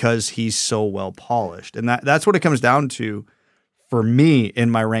ceiling because he's so well polished. And that's what it comes down to for me in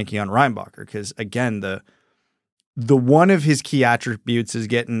my ranking on Reinbacher. Because again, the one of his key attributes is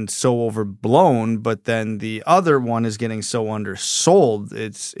getting so overblown, but then the other one is getting so undersold.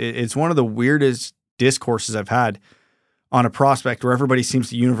 It's one of the weirdest discourses I've had on a prospect where everybody seems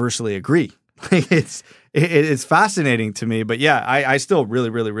to universally agree. It's fascinating to me, but yeah, I still really,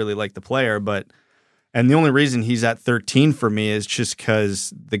 really, really like the player. And the only reason he's at 13 for me is just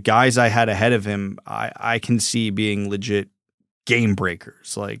because the guys I had ahead of him, I can see being legit game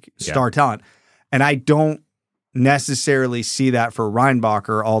breakers, like star talent. And I don't necessarily see that for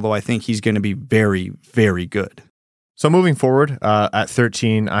Reinbacher, although I think he's going to be very, very good. So moving forward, at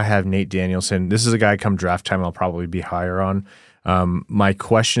 13, I have Nate Danielson. This is a guy come draft time I'll probably be higher on. My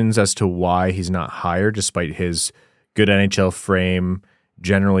questions as to why he's not higher, despite his good NHL frame,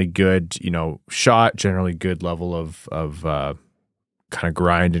 generally good, shot, generally good level of kind of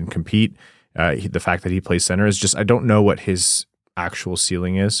grind and compete. The fact that he plays center is just, I don't know what his actual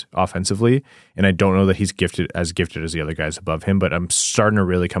ceiling is offensively, and I don't know that he's gifted as the other guys above him, but I'm starting to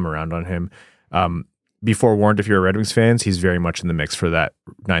really come around on him. Be forewarned, if you're a Red Wings fans, he's very much in the mix for that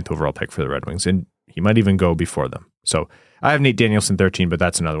 9th overall pick for the Red Wings, and he might even go before them. So I have Nate Danielson 13, but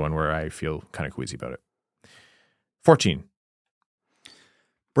that's another one where I feel kind of queasy about it. 14.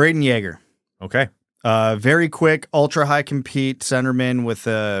 Braden Yeager. Okay. Very quick, ultra high compete centerman with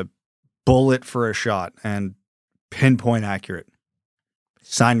a bullet for a shot and pinpoint accurate.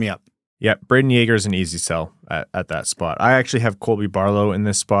 Sign me up. Yeah, Braden Yeager is an easy sell at that spot. I actually have Colby Barlow in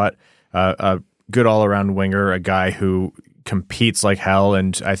this spot. A good all-around winger, a guy who competes like hell,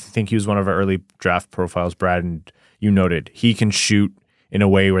 and I think he was one of our early draft profiles, Brad, and you noted he can shoot in a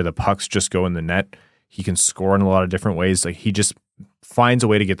way where the pucks just go in the net. He can score in a lot of different ways. Like, he just finds a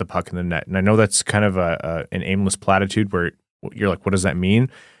way to get the puck in the net. And I know that's kind of an aimless platitude where you're like, what does that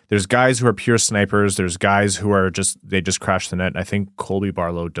mean? There's guys who are pure snipers. There's guys who are they just crash the net. And I think Colby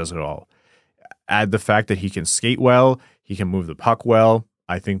Barlow does it all. Add the fact that he can skate well, he can move the puck well.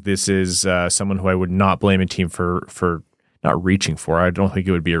 I think this is someone who I would not blame a team for not reaching for. I don't think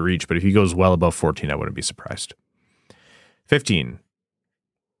it would be a reach, but if he goes well above 14, I wouldn't be surprised. 15.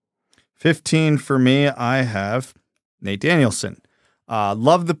 15 for me, I have Nate Danielson.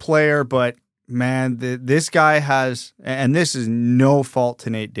 Love the player, but man, this guy has, and this is no fault to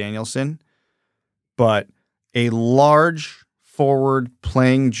Nate Danielson, but a large forward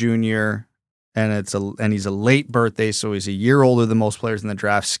playing junior, and he's a late birthday, so he's a year older than most players in the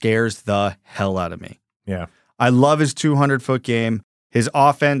draft, scares the hell out of me. Yeah. I love his 200-foot game. His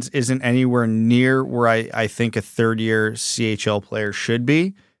offense isn't anywhere near where I think a third-year CHL player should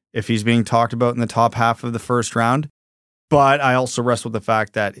be if he's being talked about in the top half of the first round. But I also wrestle with the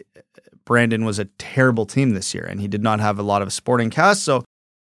fact that Brandon was a terrible team this year, and he did not have a lot of supporting cast. So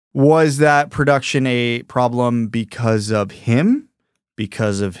was that production a problem because of him?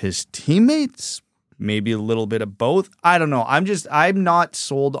 Because of his teammates? Maybe a little bit of both. I don't know. I'm not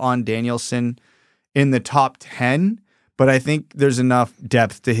sold on Danielson in the top 10, but I think there's enough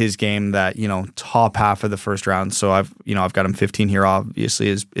depth to his game that, top half of the first round. So I've got him 15 here, obviously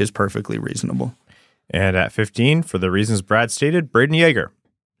is perfectly reasonable. And at 15, for the reasons Brad stated, Braden Yeager.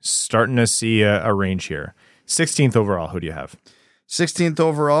 Starting to see a range here. 16th overall, who do you have? 16th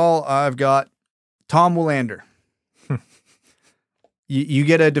overall, I've got Tom Willander. You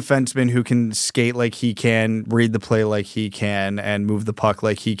get a defenseman who can skate like he can, read the play like he can, and move the puck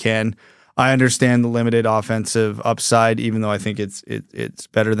like he can. I understand the limited offensive upside, even though I think it's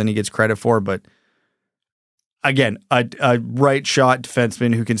better than he gets credit for. But again, a right shot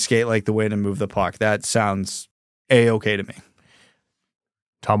defenseman who can skate like the wind and move the puck. That sounds A-okay to me.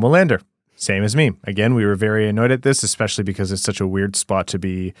 Tom Willander, same as me. Again, we were very annoyed at this, especially because it's such a weird spot to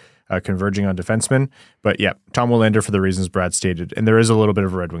be converging on defensemen. But yeah, Tom Willander for the reasons Brad stated. And there is a little bit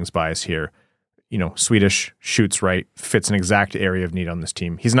of a Red Wings bias here. Swedish, shoots right, fits an exact area of need on this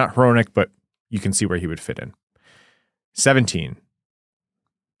team. He's not Hronik, but you can see where he would fit in. 17.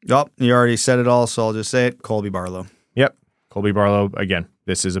 Oh, you already said it all, so I'll just say it. Colby Barlow. Yep. Colby Barlow. Again,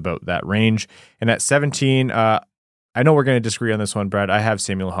 this is about that range. And at 17, I know we're going to disagree on this one, Brad. I have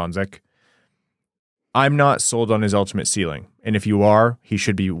Samuel Honzek. I'm not sold on his ultimate ceiling. And if you are, he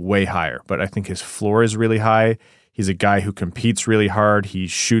should be way higher. But I think his floor is really high. He's a guy who competes really hard. He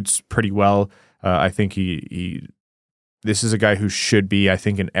shoots pretty well. I think this is a guy who should be, I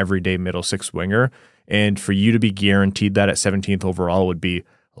think, an everyday middle six winger. And for you to be guaranteed that at 17th overall would be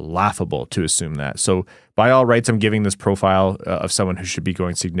laughable to assume that. So by all rights, I'm giving this profile of someone who should be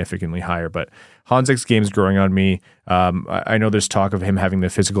going significantly higher. But Honzek's game's growing on me. I know there's talk of him having the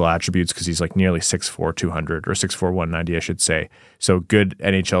physical attributes because he's like nearly 6'4", 200 or 6'4", 190, I should say. So good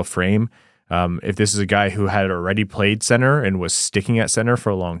NHL frame. If this is a guy who had already played center and was sticking at center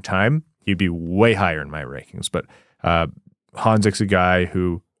for a long time, he'd be way higher in my rankings. But Honzek's a guy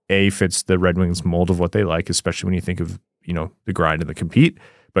who fits the Red Wings mold of what they like, especially when you think of, the grind and the compete.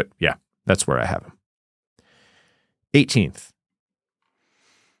 But yeah, that's where I have him. 18th.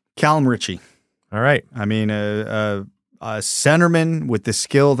 Callum Ritchie. All right. I mean, a centerman with the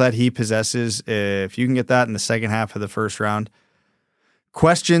skill that he possesses, if you can get that in the second half of the first round,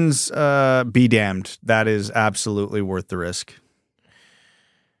 questions be damned. That is absolutely worth the risk.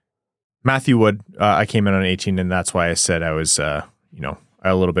 Matthew Wood, I came in on 18, and that's why I said I was, a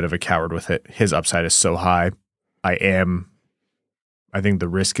little bit of a coward with it. His upside is so high. I think the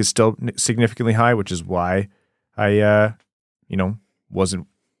risk is still significantly high, which is why I, wasn't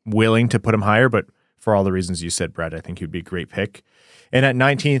willing to put him higher. But for all the reasons you said, Brad, I think he'd be a great pick. And at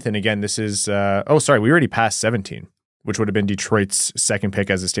 19th, and again, this is, we already passed 17, which would have been Detroit's second pick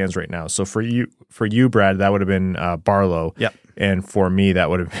as it stands right now. So for you, Brad, that would have been Barlow. Yep. And for me, that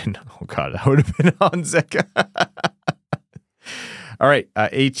would have been, that would have been Honzek. All right,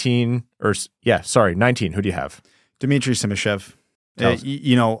 19. Who do you have? Dmitry Simashev.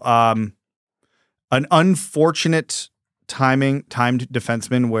 An unfortunate timed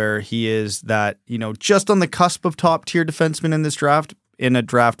defenseman where he is that, just on the cusp of top tier defenseman in this draft, in a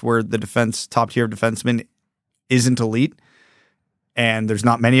draft where the top tier defenseman isn't elite and there's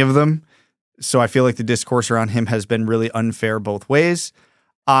not many of them. So I feel like the discourse around him has been really unfair both ways.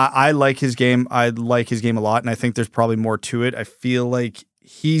 I like his game. I like his game a lot, and I think there's probably more to it. I feel like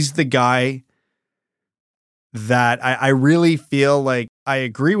he's the guy that I really feel like I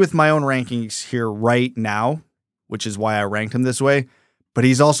agree with my own rankings here right now, which is why I ranked him this way. But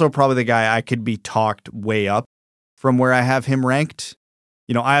he's also probably the guy I could be talked way up from where I have him ranked.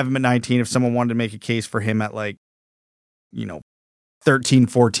 I have him at 19. If someone wanted to make a case for him at 13,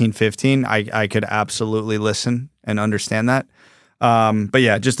 14, 15, I could absolutely listen and understand that. But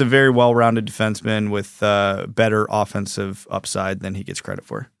yeah, just a very well-rounded defenseman with better offensive upside than he gets credit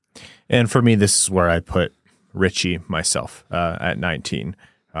for. And for me, this is where I put Ritchie myself at 19.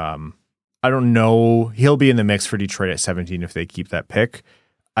 I don't know. He'll be in the mix for Detroit at 17 if they keep that pick.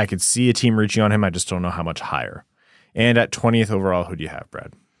 I could see a team reaching on him. I just don't know how much higher. And at 20th overall, who do you have,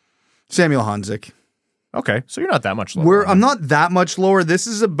 Brad? Samuel Honzek. Okay, so you're not that much lower. I'm not that much lower. This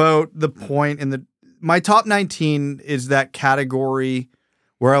is about the point in my top 19 is that category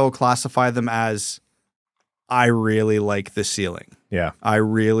where I will classify them as I really like the ceiling. Yeah. I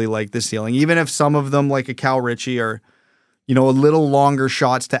really like the ceiling. Even if some of them, like a Cal Ritchie, are, a little longer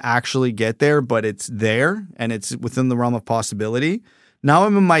shots to actually get there, but it's there and it's within the realm of possibility. Now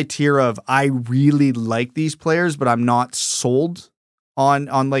I'm in my tier of I really like these players, but I'm not sold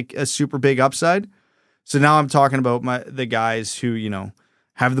on like a super big upside. So now I'm talking about the guys who,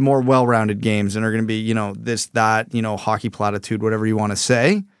 have the more well-rounded games and are going to be, this, that, hockey platitude, whatever you want to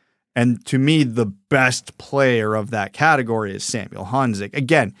say. And to me, the best player of that category is Samuel Honzek.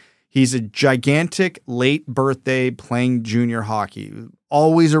 Again, he's a gigantic late birthday playing junior hockey.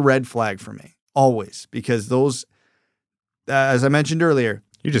 Always a red flag for me. Always. Because those, as I mentioned earlier.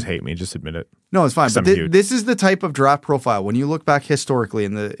 You just hate me. Just admit it. No, it's fine. But this is the type of draft profile. When you look back historically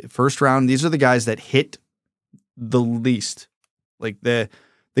in the first round, these are the guys that hit the least. Like the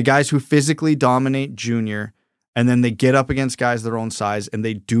guys who physically dominate junior, and then they get up against guys their own size, and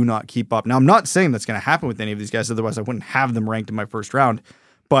they do not keep up. Now, I'm not saying that's going to happen with any of these guys. Otherwise, I wouldn't have them ranked in my first round.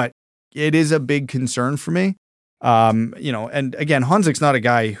 But it is a big concern for me. And again, Honzek's not a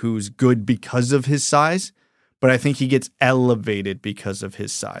guy who's good because of his size, but I think he gets elevated because of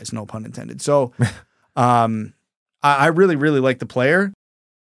his size. No pun intended. So I really, really like the player.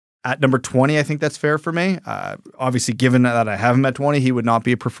 At number 20, I think that's fair for me. Obviously, given that I have him at 20, he would not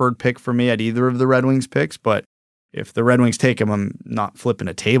be a preferred pick for me at either of the Red Wings picks. But if the Red Wings take him, I'm not flipping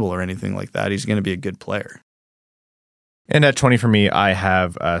a table or anything like that. He's going to be a good player. And at 20 for me, I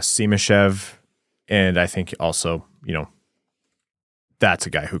have Simashev. And I think also, that's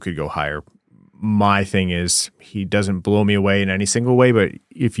a guy who could go higher. My thing is he doesn't blow me away in any single way, but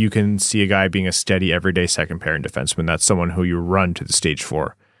if you can see a guy being a steady everyday second pairing defenseman, that's someone who you run to the stage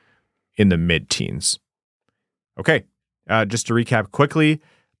for in the mid-teens. Okay, just to recap quickly,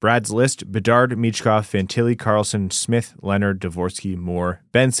 Brad's list: Bedard, Michkov, Fantilli, Carlson, Smith, Leonard, Dvorsky, Moore,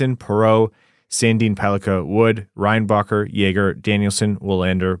 Benson, Perreault, Sandin, Pellikka, Wood, Reinbacher, Jaeger, Danielson,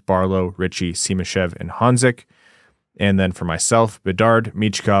 Willander, Barlow, Ritchie, Simashev, and Hanzik. And then for myself, Bedard,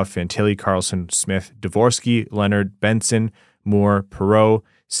 Michkov, Fantilli, Carlson, Smith, Dvorsky, Leonard, Benson, Moore, Perreault,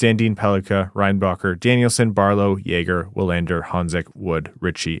 Sandin, Pellikka, Reinbacher, Danielson, Barlow, Jaeger, Willander, Hanzik, Wood,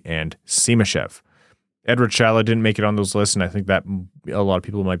 Ritchie, and Simashev. Edward Chala didn't make it on those lists, and I think that a lot of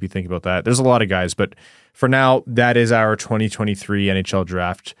people might be thinking about that. There's a lot of guys, but for now, that is our 2023 NHL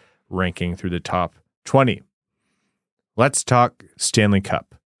draft ranking through the top 20. Let's talk Stanley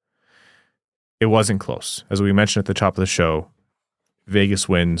Cup. It wasn't close. As we mentioned at the top of the show, Vegas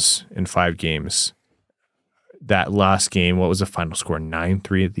wins in 5 games. That last game, what was the final score?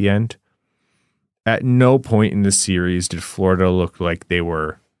 9-3 at the end. At no point in this series did Florida look like they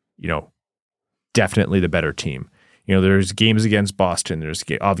were, definitely the better team. There's games against Boston. There's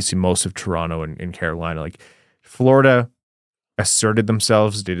obviously most of Toronto and Carolina. Like Florida asserted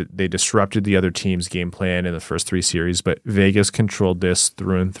themselves. They disrupted the other team's game plan in the first 3 series, but Vegas controlled this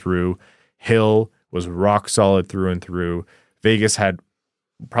through and through. Hill was rock solid through and through. Vegas had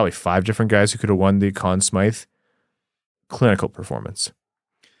probably 5 different guys who could have won the Conn Smythe. Clinical performance.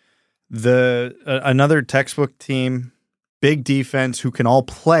 Another textbook team, big defense who can all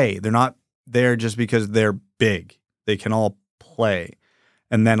play. They're not there just because they're big. They can all play.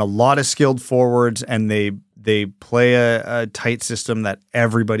 And then a lot of skilled forwards, and they play a tight system that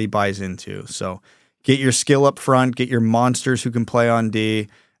everybody buys into. So get your skill up front, get your monsters who can play on D,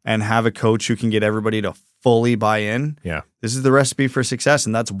 and have a coach who can get everybody to fully buy in. Yeah. This is the recipe for success.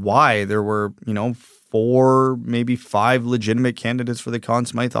 And that's why there were, 4, maybe 5 legitimate candidates for the Conn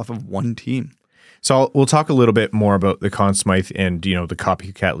Smythe off of one team. So we'll talk a little bit more about the Conn Smythe and, the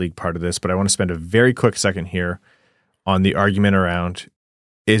Copycat League part of this, but I want to spend a very quick second here on the argument around,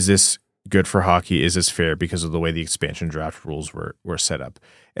 is this good for hockey? Is this fair because of the way the expansion draft rules were set up?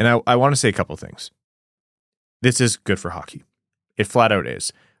 And I want to say a couple things. This is good for hockey. It flat out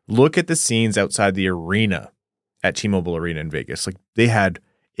is. Look at the scenes outside the arena at T-Mobile Arena in Vegas. Like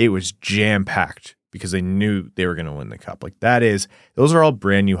it was jam-packed because they knew they were going to win the cup. Like those are all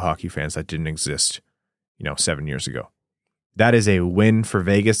brand new hockey fans that didn't exist, 7 years ago. That is a win for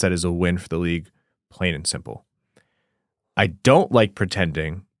Vegas. That is a win for the league, plain and simple. I don't like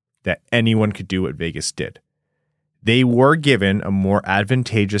pretending that anyone could do what Vegas did. They were given a more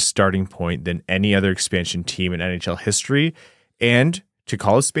advantageous starting point than any other expansion team in NHL history. And to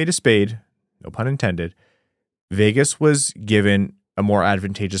call a spade, no pun intended, Vegas was given a more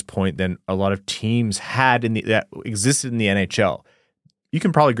advantageous point than a lot of teams had that existed in the NHL. You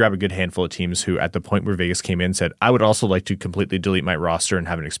can probably grab a good handful of teams who, at the point where Vegas came in, said, I would also like to completely delete my roster and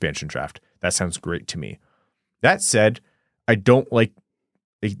have an expansion draft. That sounds great to me. That said, I don't like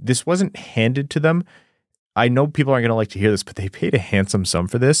this wasn't handed to them. I know people aren't going to like to hear this, but they paid a handsome sum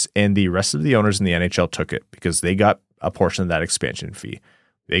for this, and the rest of the owners in the NHL took it because they got a portion of that expansion fee.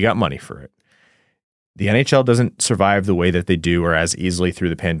 They got money for it. The NHL doesn't survive the way that they do or as easily through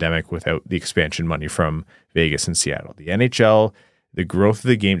the pandemic without the expansion money from Vegas and Seattle. The NHL, the growth of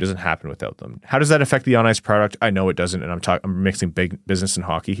the game doesn't happen without them. How does that affect the on-ice product? I know it doesn't, and I'm mixing big business and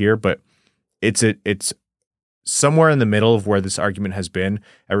hockey here, but it's somewhere in the middle of where this argument has been.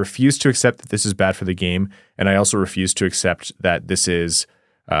 I refuse to accept that this is bad for the game, and I also refuse to accept that this is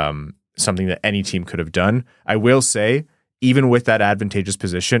something that any team could have done. I will say, even with that advantageous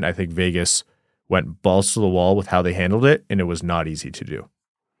position, I think Vegas went balls to the wall with how they handled it, and it was not easy to do.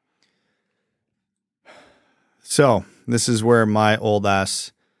 So this is where my old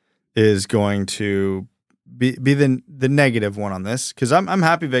ass is going to be the negative one on this, because I'm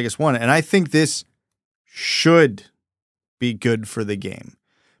happy Vegas won, and I think this should be good for the game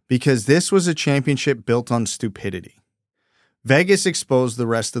because this was a championship built on stupidity. Vegas exposed the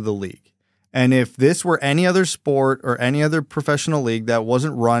rest of the league. And if this were any other sport or any other professional league that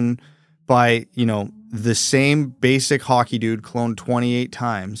wasn't run by, the same basic hockey dude cloned 28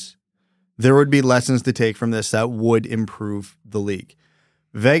 times, there would be lessons to take from this that would improve the league.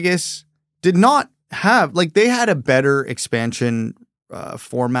 Vegas did not have, they had a better expansion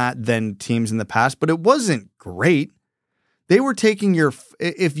format than teams in the past, but it wasn't great. They were taking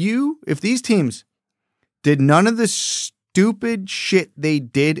if these teams did none of the stupid shit they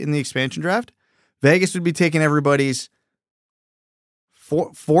did in the expansion draft, Vegas would be taking everybody's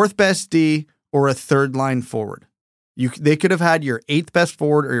fourth best D or a third line forward. They could have had your 8th best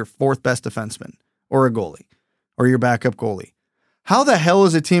forward or your 4th best defenseman or a goalie or your backup goalie. How the hell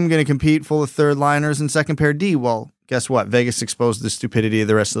is a team going to compete full of third liners and second pair D? Well, guess what? Vegas exposed the stupidity of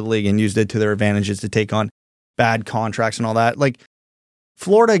the rest of the league and used it to their advantages to take on bad contracts and all that.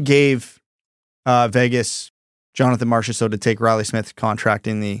 Florida gave Vegas Jonathan Marchessault to take Riley Smith's contract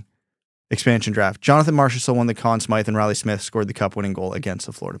in the expansion draft. Jonathan Marchessault won the Conn Smythe and Riley Smith scored the cup-winning goal against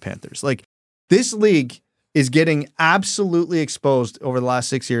the Florida Panthers. Like, this league is getting absolutely exposed over the last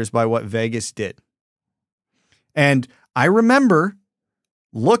 6 years by what Vegas did. And I remember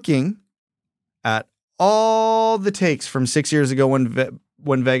looking at all the takes from 6 years ago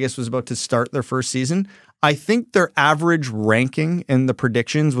when Vegas was about to start their first season. I think their average ranking in the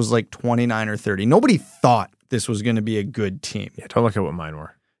predictions was like 29 or 30. Nobody thought this was going to be a good team. Yeah, don't look at what mine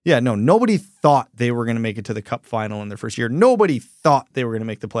were. Yeah, no, nobody thought they were going to make it to the Cup final in their first year. Nobody thought they were going to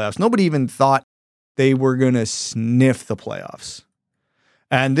make the playoffs. Nobody even thought they were going to sniff the playoffs.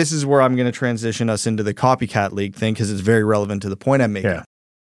 And this is where I'm going to transition us into the copycat league thing because it's very relevant to the point I'm making. Yeah.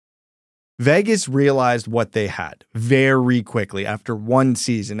 Vegas realized what they had very quickly after one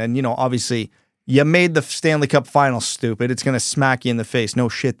season. And, you know, obviously, you made the Stanley Cup final, stupid. It's going to smack you in the face. No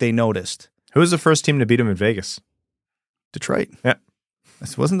shit, they noticed. Who was the first team to beat them in Vegas? Detroit. Yeah.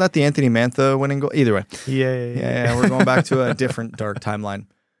 Wasn't that the Anthony Mantha winning goal? Either way. Yeah. We're going back to a different dark timeline.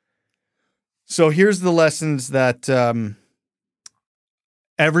 So here's the lessons that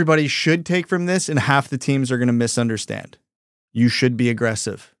everybody should take from this, and half the teams are going to misunderstand. You should be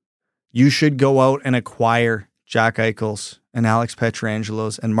aggressive. You should go out and acquire Jack Eichels and Alex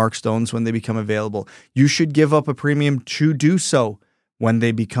Petrangelos and Mark Stones when they become available. You should give up a premium to do so when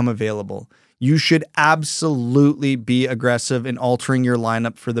they become available. You should absolutely be aggressive in altering your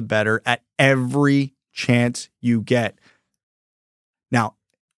lineup for the better at every chance you get. Now,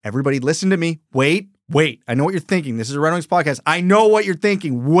 everybody listen to me. Wait. I know what you're thinking. This is a Red Wings podcast. I know what you're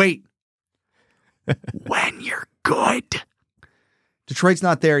thinking. Wait. When you're good. Detroit's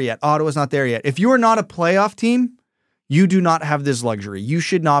not there yet. Ottawa's not there yet. If you are not a playoff team, you do not have this luxury. You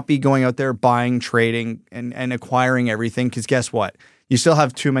should not be going out there buying, trading, and acquiring everything because guess what? You still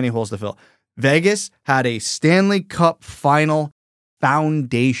have too many holes to fill. Vegas had a Stanley Cup final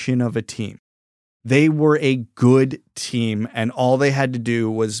foundation of a team. They were a good team, and all they had to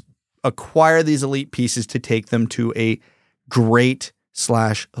do was acquire these elite pieces to take them to a great/elite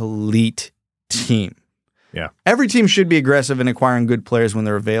team. Yeah. Every team should be aggressive in acquiring good players when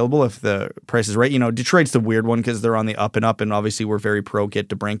they're available if the price is right. You know, Detroit's the weird one because they're on the up and up, and obviously we're very pro get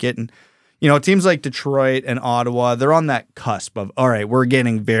to brink it. And, you know, teams like Detroit and Ottawa, they're on that cusp of, all right, we're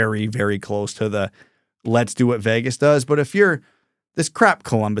getting very, very close to the let's do what Vegas does. But if you're this crap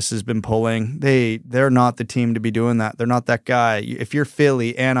Columbus has been pulling, they're not the team to be doing that. They're not that guy. If you're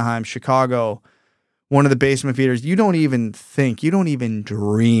Philly, Anaheim, Chicago, one of the basement feeders, you don't even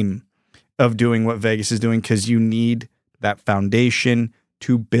dream of doing what Vegas is doing because you need that foundation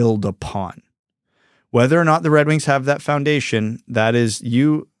to build upon. Whether or not the Red Wings have that foundation, that is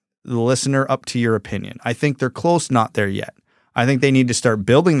you, the listener, up to your opinion. I think they're close, not there yet. I think they need to start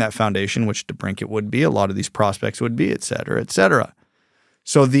building that foundation, which DeBrincat would be, a lot of these prospects would be, et cetera, et cetera.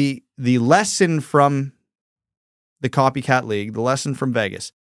 So the lesson from the copycat league, the lesson from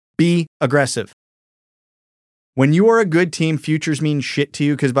Vegas, be aggressive. When you are a good team, futures mean shit to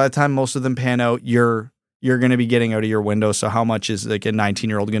you because by the time most of them pan out, you're going to be getting out of your window. So how much is like a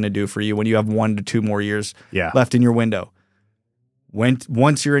 19-year-old going to do for you when you have 1 to 2 more years left in your window?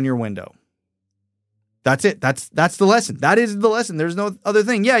 Once you're in your window, that's it. That's the lesson. That is the lesson. There's no other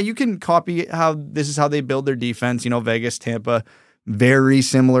thing. Yeah, you can copy how they build their defense. You know, Vegas, Tampa, very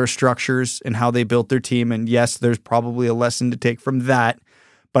similar structures in how they built their team. And yes, there's probably a lesson to take from that.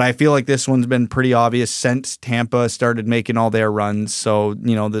 But I feel like this one's been pretty obvious since Tampa started making all their runs. So,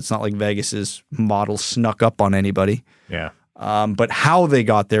 you know, that's not like Vegas's model snuck up on anybody. Yeah. But how they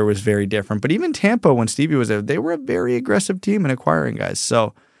got there was very different. But even Tampa, when Stevie was there, they were a very aggressive team in acquiring guys.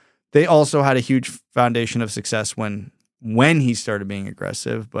 So they also had a huge foundation of success when he started being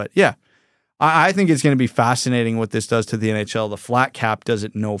aggressive. But yeah, I think it's going to be fascinating what this does to the NHL. The flat cap does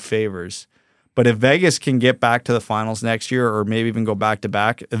it no favors. But if Vegas can get back to the finals next year or maybe even go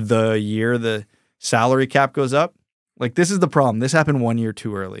back-to-back the year the salary cap goes up, like this is the problem. This happened 1 year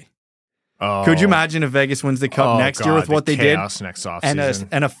too early. Oh. Could you imagine if Vegas wins the Cup next year with what they did next offseason.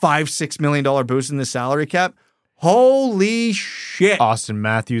 and a $5-6 million boost in the salary cap? Holy shit. Austin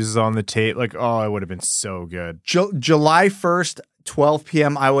Matthews is on the tape. Like, it would have been so good. July 1st, 12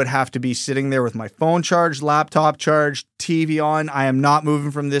 p.m., I would have to be sitting there with my phone charged, laptop charged, TV on. I am not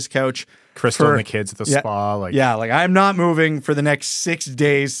moving from this couch. Crystal and the kids at the spa. I'm not moving for the next 6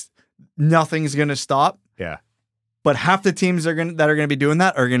 days. Nothing's going to stop. Yeah. But half the teams that are going to be doing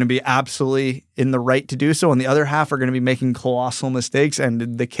that are going to be absolutely in the right to do so, and the other half are going to be making colossal mistakes,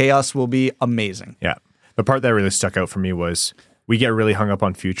 and the chaos will be amazing. Yeah. The part that really stuck out for me was we get really hung up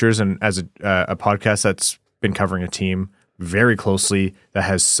on futures, and as a podcast that's been covering a team very closely that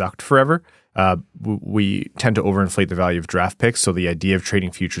has sucked forever, we tend to overinflate the value of draft picks, so the idea of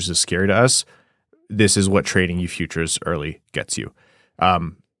trading futures is scary to us. This is what trading you futures early gets you.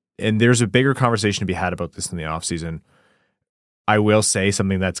 And there's a bigger conversation to be had about this in the offseason. I will say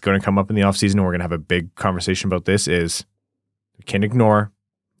something that's going to come up in the offseason, and we're going to have a big conversation about this, is we can't ignore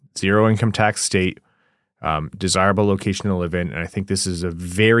zero income tax state, desirable location to live in. And I think this is a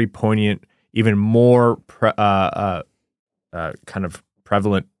very poignant, even more kind of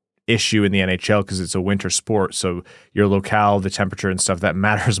prevalent issue in the NHL because it's a winter sport. So your locale, the temperature and stuff, that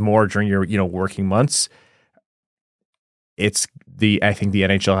matters more during your, working months. I think the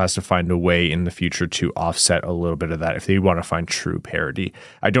NHL has to find a way in the future to offset a little bit of that if they want to find true parity.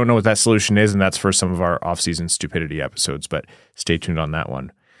 I don't know what that solution is, and that's for some of our off-season stupidity episodes, but stay tuned on that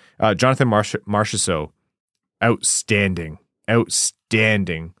one. Jonathan Marchessault, outstanding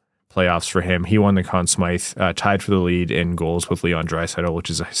playoffs for him. He won the Conn Smythe, tied for the lead in goals with Leon Draisaitl, which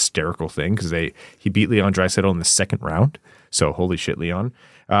is a hysterical thing because he beat Leon Draisaitl in the second round. So holy shit, Leon.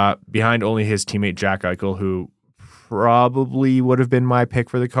 Behind only his teammate Jack Eichel, who probably would have been my pick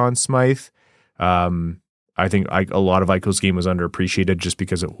for the Conn Smythe. I think a lot of Eichel's game was underappreciated just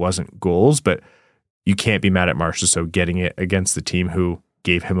because it wasn't goals, but you can't be mad at Marchessault getting it against the team who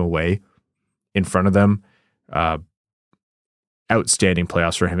gave him away in front of them. Outstanding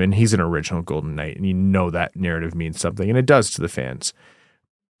playoffs for him, and he's an original Golden Knight, and you know that narrative means something, and it does to the fans.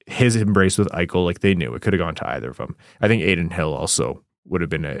 His embrace with Eichel, they knew it could have gone to either of them. I think Adin Hill also would have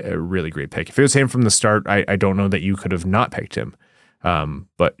been a really great pick. If it was him from the start, I don't know that you could have not picked him.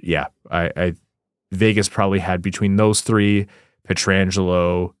 But yeah, Vegas probably had between those three,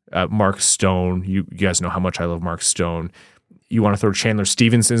 Pietrangelo, Mark Stone. You guys know how much I love Mark Stone. You want to throw Chandler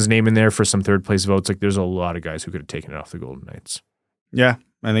Stevenson's name in there for some third place votes. There's a lot of guys who could have taken it off the Golden Knights. Yeah.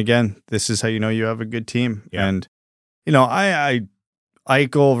 And again, this is how you know you have a good team. Yeah. And,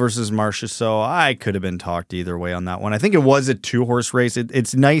 Eichel versus Marchessault, I could have been talked either way on that one. I think it was a 2-horse race.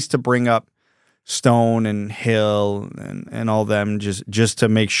 It's nice to bring up Stone and Hill and all them just to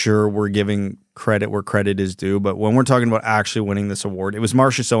make sure we're giving credit where credit is due. But when we're talking about actually winning this award, it was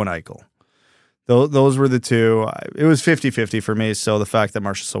Marchessault and Eichel. Those were the two. It was 50-50 for me, so the fact that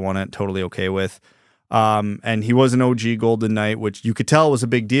Marchessault won it, totally okay with. And he was an OG Golden Knight, which you could tell was a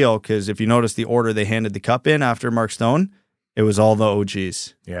big deal because if you notice the order they handed the cup in after Mark Stone, it was all the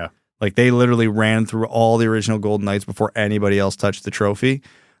OGs. Yeah. They literally ran through all the original Golden Knights before anybody else touched the trophy.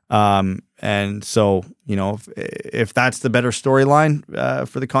 And so, if that's the better storyline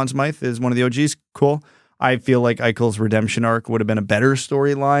for the Conn Smythe is one of the OGs, cool. I feel like Eichel's redemption arc would have been a better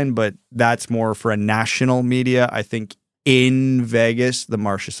storyline, but that's more for a national media. I think in Vegas, the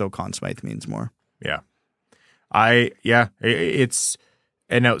Marchessault Conn Smythe means more. Yeah. It's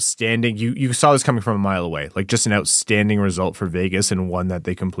an outstanding, you saw this coming from a mile away, just an outstanding result for Vegas and one that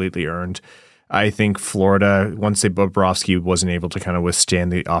they completely earned. I think Florida, once Bobrovsky wasn't able to kind of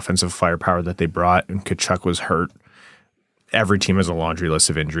withstand the offensive firepower that they brought and Tkachuk was hurt. Every team has a laundry list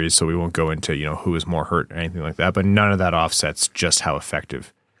of injuries, so we won't go into, who is more hurt or anything like that, but none of that offsets just how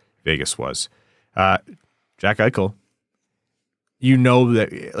effective Vegas was. Jack Eichel,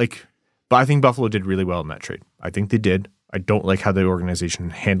 but I think Buffalo did really well in that trade. I think they did. I don't like how the organization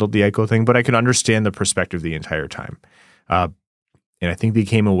handled the Eichel thing, but I can understand the perspective the entire time. And I think they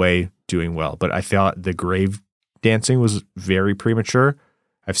came away doing well, but I thought the grave dancing was very premature.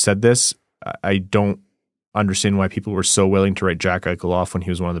 I've said this. I don't understand why people were so willing to write Jack Eichel off when he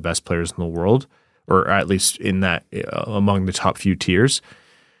was one of the best players in the world, or at least in that among the top few tiers.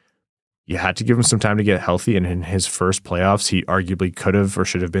 You had to give him some time to get healthy, and in his first playoffs, he arguably could have or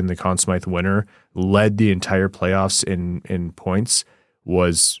should have been the Conn Smythe winner, led the entire playoffs in points.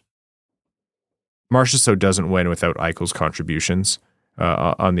 Marchessault doesn't win without Eichel's contributions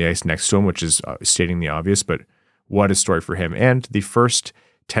on the ice next to him, which is stating the obvious, but what a story for him. And the first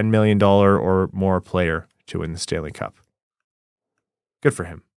 $10 million or more player to win the Stanley Cup. Good for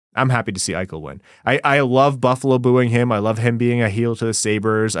him. I'm happy to see Eichel win. I love Buffalo booing him. I love him being a heel to the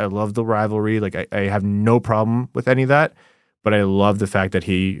Sabres. I love the rivalry. I have no problem with any of that, but I love the fact that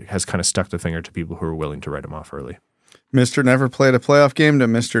he has kind of stuck the finger to people who are willing to write him off early. Mr. Never played a playoff game to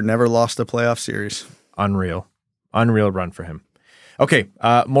Mr. Never lost a playoff series. Unreal run for him. Okay,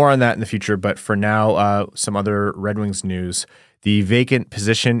 more on that in the future, but for now, some other Red Wings news. The vacant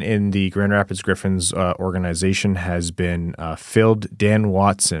position in the Grand Rapids Griffins organization has been filled. Dan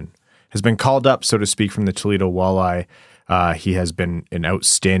Watson has been called up, so to speak, from the Toledo Walleye. He has been an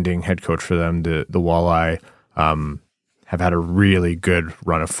outstanding head coach for them. The Walleye have had a really good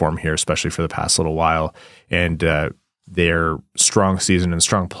run of form here, especially for the past little while. And their strong season and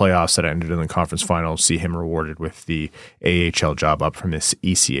strong playoffs that ended in the conference final, see him rewarded with the AHL job up from this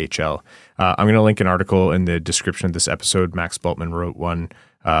ECHL. I'm going to link an article in the description of this episode. Max Bultman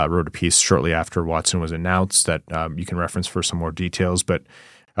wrote a piece shortly after Watson was announced that you can reference for some more details. But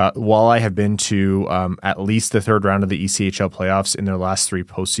while I have been to at least the third round of the ECHL playoffs in their last 3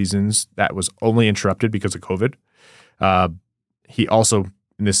 postseasons, that was only interrupted because of COVID. He also,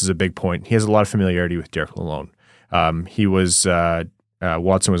 and this is a big point, he has a lot of familiarity with Derek Lalonde. Watson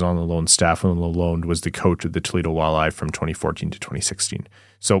was on the Lalonde staff when Lalonde was the coach of the Toledo Walleye from 2014 to 2016.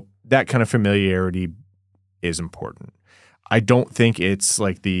 So that kind of familiarity is important. I don't think it's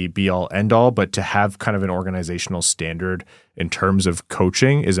like the be-all, end-all, but to have kind of an organizational standard in terms of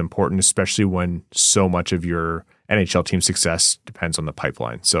coaching is important, especially when so much of your NHL team success depends on the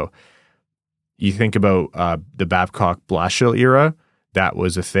pipeline. So you think about the Babcock-Blashill era, that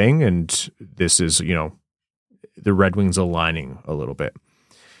was a thing, and this is, the Red Wings aligning a little bit.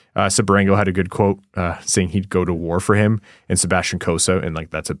 Sabrango had a good quote saying he'd go to war for him, and Sebastian Cossa, and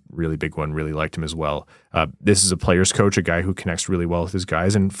that's a really big one, really liked him as well. This is a player's coach, a guy who connects really well with his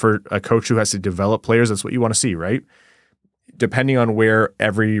guys, and for a coach who has to develop players, that's what you want to see, right? Depending on where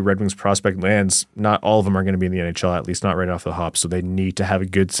every Red Wings prospect lands, not all of them are going to be in the NHL, at least not right off the hop, so they need to have a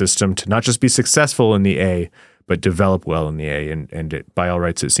good system to not just be successful in the A, but develop well in the A, and by all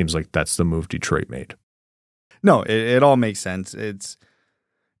rights, it seems like that's the move Detroit made. No, it all makes sense.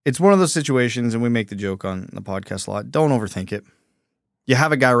 It's one of those situations, and we make the joke on the podcast a lot. Don't overthink it. You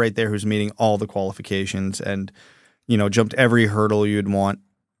have a guy right there who's meeting all the qualifications and, jumped every hurdle you'd want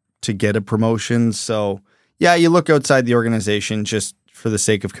to get a promotion. So, yeah, you look outside the organization just for the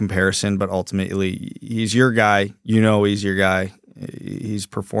sake of comparison, but ultimately he's your guy. He's your guy. He's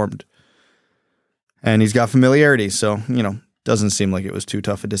performed. And he's got familiarity. So, doesn't seem like it was too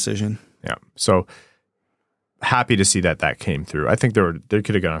tough a decision. Yeah. So happy to see that came through. I think there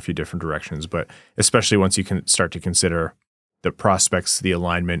could have gone a few different directions, but especially once you can start to consider the prospects, the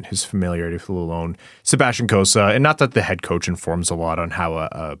alignment, his familiarity with Lalonde, Sebastian Cossa, and not that the head coach informs a lot on how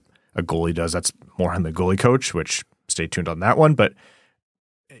a goalie does. That's more on the goalie coach, which stay tuned on that one. But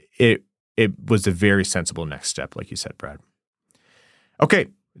it was a very sensible next step, like you said, Brad. Okay,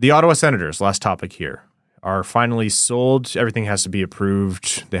 the Ottawa Senators, last topic here, are finally sold. Everything has to be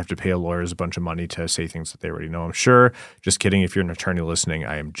approved. They have to pay lawyers a bunch of money to say things that they already know, I'm sure. Just kidding. If you're an attorney listening,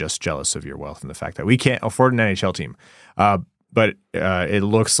 I am just jealous of your wealth and the fact that we can't afford an NHL team. But it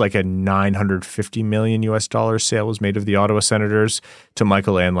looks like a $950 million sale was made of the Ottawa Senators to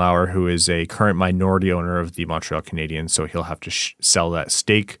Michael Andlauer, who is a current minority owner of the Montreal Canadiens. So he'll have to sell that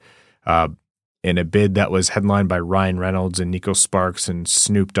stake in a bid that was headlined by Ryan Reynolds and Nico Sparks and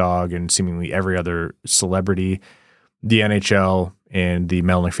Snoop Dogg and seemingly every other celebrity. The NHL and the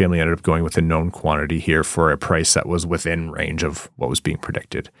Melnyk family ended up going with a known quantity here for a price that was within range of what was being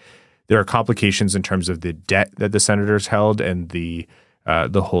predicted. There are complications in terms of the debt that the Senators held and the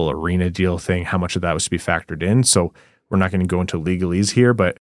whole arena deal thing, how much of that was to be factored in. So we're not going to go into legalese here,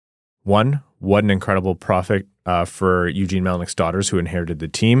 but one, what an incredible profit for Eugene Melnyk's daughters who inherited the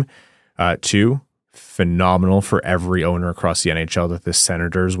team. Two, phenomenal for every owner across the NHL that the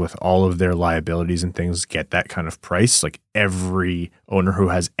Senators, with all of their liabilities and things, get that kind of price. Like every owner who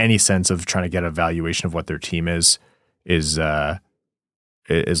has any sense of trying to get a valuation of what their team is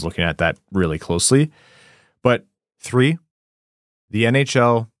looking at that really closely. But three, the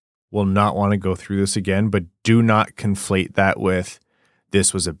NHL will not want to go through this again, but do not conflate that with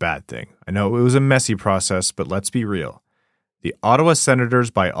this was a bad thing. I know it was a messy process, but let's be real. The Ottawa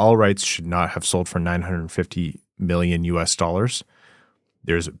Senators, by all rights, should not have sold for $950 million.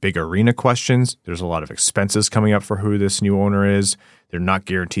 There's big arena questions. There's a lot of expenses coming up for who this new owner is. They're not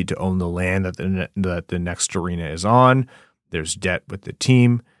guaranteed to own the land that the next arena is on. There's debt with the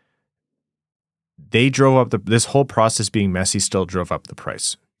team. They drove up this whole process being messy still drove up the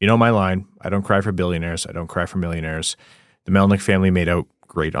price. You know my line, I don't cry for billionaires. I don't cry for millionaires. The Melnyk family made out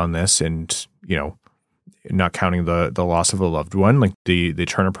great on this, and, not counting the loss of a loved one, like the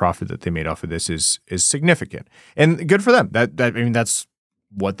Turner profit that they made off of this is significant and good for them. That's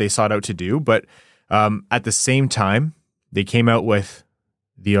what they sought out to do. But at the same time, they came out with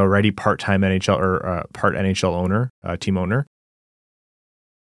the already part-time NHL or part NHL owner, team owner.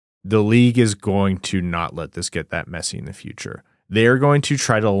 The league is going to not let this get that messy in the future. They're going to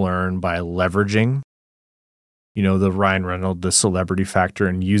try to learn by leveraging the Ryan Reynolds, the celebrity factor,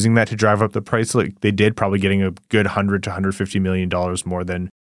 and using that to drive up the price like they did, probably getting a good $100 to $150 million more than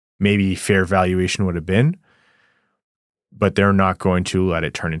maybe fair valuation would have been. But they're not going to let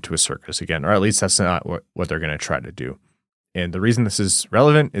it turn into a circus again, or at least that's not what they're going to try to do. And the reason this is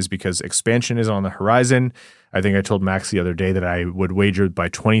relevant is because expansion is on the horizon. I think I told Max the other day that I would wager by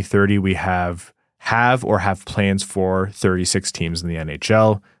 2030 we have plans for 36 teams in the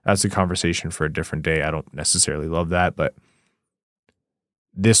NHL. That's a conversation for a different day. I don't necessarily love that, but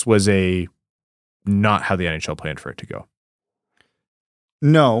this was not how the NHL planned for it to go.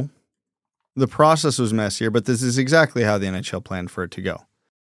 No, the process was messier, but this is exactly how the NHL planned for it to go.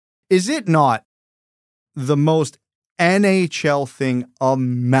 Is it not the most NHL thing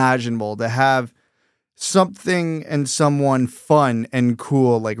imaginable to have something and someone fun and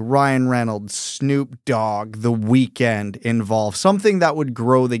cool like Ryan Reynolds, Snoop Dogg, The Weeknd involved? Something that would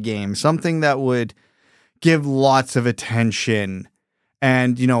grow the game, something that would give lots of attention.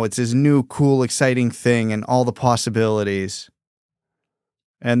 And, it's this new, cool, exciting thing and all the possibilities.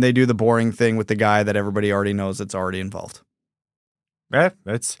 And they do the boring thing with the guy that everybody already knows that's already involved. Yeah,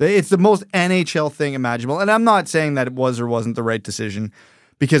 it's the most NHL thing imaginable. And I'm not saying that it was or wasn't the right decision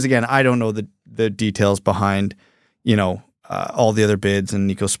because, again, I don't know the details behind, all the other bids and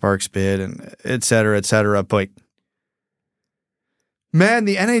Nico Sparks' bid and et cetera, et cetera. But, man,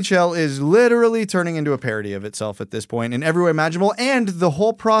 the NHL is literally turning into a parody of itself at this point in every way imaginable. And the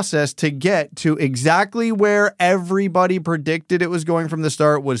whole process to get to exactly where everybody predicted it was going from the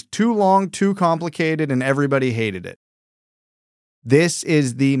start was too long, too complicated, and everybody hated it. This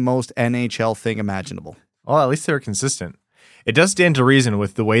is the most NHL thing imaginable. Well, at least they were consistent. It does stand to reason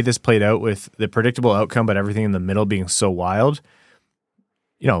with the way this played out with the predictable outcome, but everything in the middle being so wild.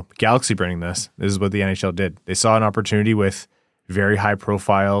 Galaxy bringing this is what the NHL did. They saw an opportunity with very high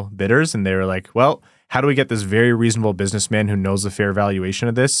profile bidders and they were like, well, how do we get this very reasonable businessman who knows the fair valuation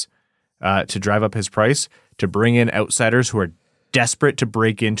of this to drive up his price, to bring in outsiders who are desperate to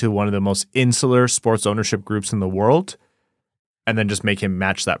break into one of the most insular sports ownership groups in the world, and then just make him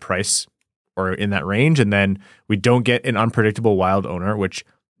match that price or in that range. And then we don't get an unpredictable wild owner, which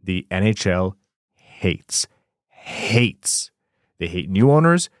the NHL hates. They hate new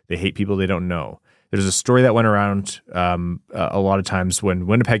owners. They hate people they don't know. There's a story that went around a lot of times when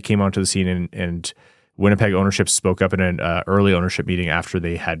Winnipeg came onto the scene and Winnipeg ownership spoke up in an early ownership meeting after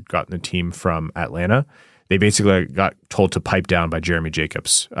they had gotten the team from Atlanta. They basically got told to pipe down by Jeremy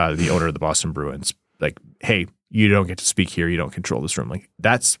Jacobs, the owner of the Boston Bruins. Like, hey, you don't get to speak here. You don't control this room. Like,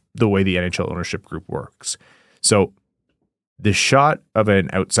 that's the way the NHL ownership group works. So the shot of an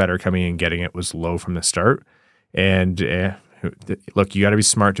outsider coming in and getting it was low from the start. And look, you got to be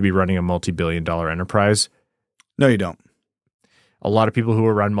smart to be running a multi-billion-dollar enterprise. No, you don't. A lot of people who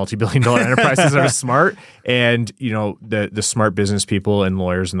run multi-billion-dollar enterprises are smart. And, the smart business people and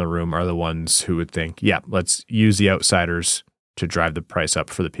lawyers in the room are the ones who would think, yeah, let's use the outsiders to drive the price up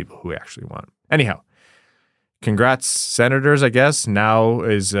for the people who we actually want. Anyhow, congrats, Senators, I guess. Now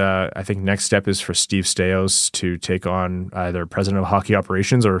is, I think next step is for Steve Stais to take on either president of hockey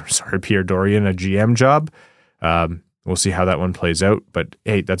operations or, Pierre Dorion, a GM job. We'll see how that one plays out. But,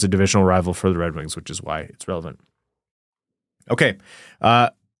 hey, that's a divisional rival for the Red Wings, which is why it's relevant. Okay,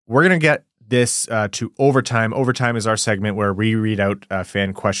 we're going to get this to Overtime. Overtime is our segment where we read out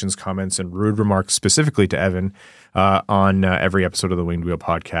fan questions, comments, and rude remarks specifically to Evan on every episode of the Winged Wheel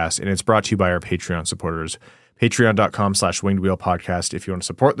podcast. And it's brought to you by our Patreon supporters. Patreon.com/Winged Wheel podcast. If you want to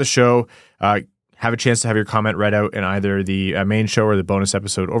support the show, have a chance to have your comment read out in either the main show or the bonus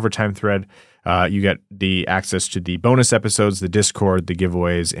episode Overtime thread. You get the access to the bonus episodes, the Discord, the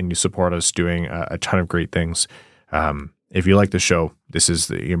giveaways, and you support us doing a ton of great things. If you like the show, this is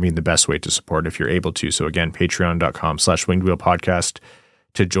the best way to support if you're able to. So again, patreon.com/Winged Wheel podcast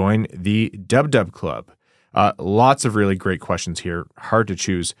to join the Dub Club. Lots of really great questions here. Hard to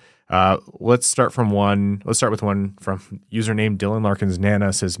choose. Let's start with one from username Dylan Larkins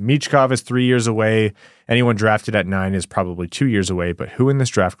Nana. Says Michkov is 3 years away. Anyone drafted at 9 is probably 2 years away. But who in this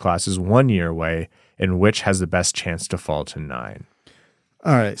draft class is 1 year away, and which has the best chance to fall to 9?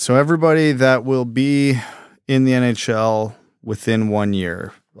 All right. So everybody that will be in the NHL within 1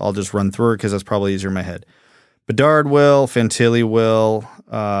 year, I'll just run through it because that's probably easier in my head. Bedard will, Fantilli will,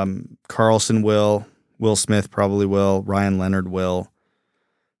 Carlson will Smith probably will, Ryan Leonard will.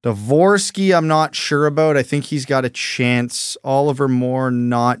 Dvorsky, I'm not sure about. I think he's got a chance. Oliver Moore,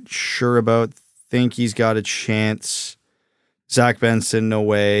 not sure about. Think he's got a chance. Zach Benson, no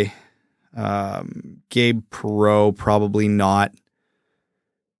way. Gabe Perreault, probably not.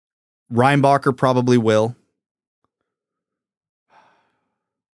 Reinbacher probably will.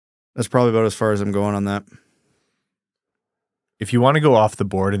 That's probably about as far as I'm going on that. If you want to go off the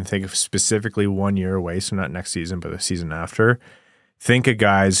board and think of specifically 1 year away, so not next season, but the season after, think of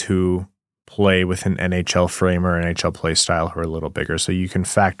guys who play with an NHL frame or NHL play style who are a little bigger. So you can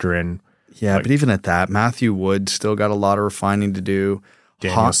factor in Yeah, but even at that, Matthew Wood still got a lot of refining to do.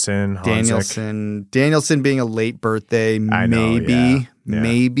 Danielson, Danielson being a late birthday, maybe.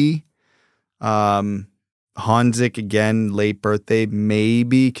 Hanzik again, late birthday,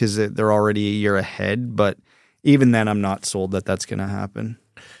 maybe, because they're already a year ahead. But even then, I'm not sold that that's going to happen.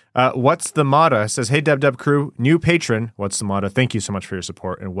 What's the Mata says, hey, Dub crew, new patron. What's the Mata? Thank you so much for your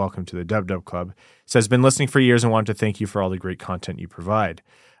support and welcome to the Dub Club. Says, been listening for years and want to thank you for all the great content you provide.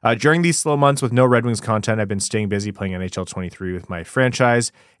 During these slow months with no Red Wings content, I've been staying busy playing NHL 23 with my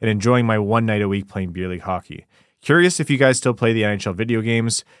franchise and enjoying my one night a week playing beer league hockey. Curious if you guys still play the NHL video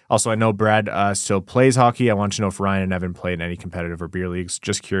games. Also, I know Brad still plays hockey. I want to know if Ryan and Evan play in any competitive or beer leagues.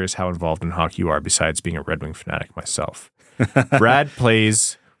 Just curious how involved in hockey you are besides being a Red Wing fanatic myself. Brad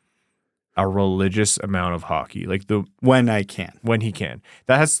plays a religious amount of hockey, when he can.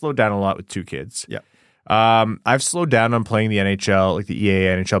 That has slowed down a lot with 2 kids. Yeah. I've slowed down on playing the NHL, like the EA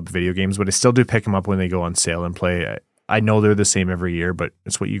NHL video games, but I still do pick them up when they go on sale and play. I know they're the same every year, but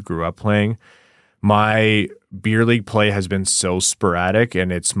it's what you grew up playing. My beer league play has been so sporadic,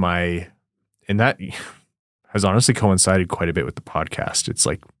 and that has honestly coincided quite a bit with the podcast. It's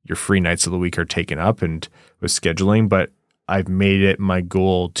like your free nights of the week are taken up and with scheduling, but I've made it my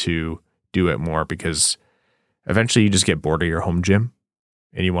goal to do it more because eventually you just get bored of your home gym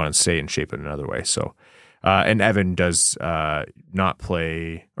and you want to stay in shape in another way. So, and Evan does not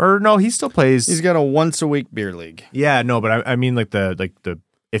play, or no, he still plays. He's got a once a week beer league. Yeah, no, but I mean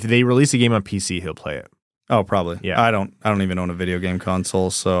if they release a game on PC, he'll play it. Oh, probably. Yeah. I don't even own a video game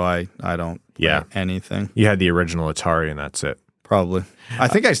console, so I don't play anything. You had the original Atari and that's it. Probably. I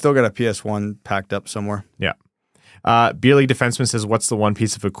think I still got a PS1 packed up somewhere. Yeah. Beer League Defenseman says, what's the one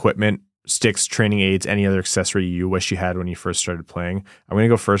piece of equipment, sticks, training aids, any other accessory you wish you had when you first started playing? I'm going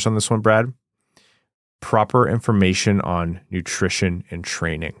to go first on this one, Brad. Proper information on nutrition and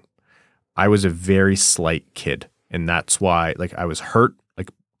training. I was a very slight kid, and that's why I was hurt.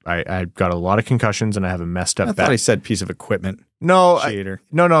 I got a lot of concussions and I have a messed up back. I thought he said piece of equipment. No, cheater.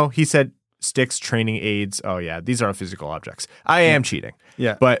 No. He said sticks, training aids. Oh yeah, these are physical objects. I am cheating.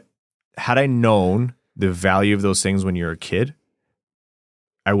 Yeah. But had I known the value of those things when you're a kid,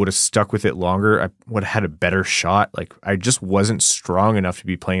 I would have stuck with it longer. I would have had a better shot. I just wasn't strong enough to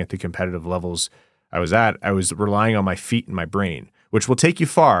be playing at the competitive levels I was at. I was relying on my feet and my brain, which will take you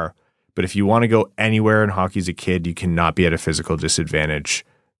far. But if you want to go anywhere in hockey as a kid, you cannot be at a physical disadvantage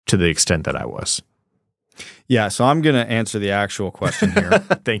to the extent that I was. Yeah, so I'm going to answer the actual question here.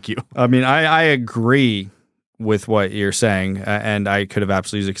 Thank you. I mean, I agree with what you're saying, and I could have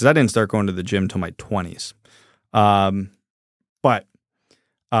absolutely used it because I didn't start going to the gym till my 20s. But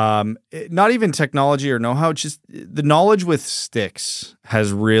not even technology or know-how, just the knowledge with sticks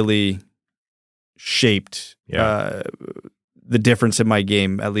has really shaped the difference in my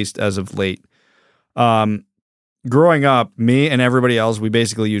game, at least as of late. Growing up, me and everybody else, we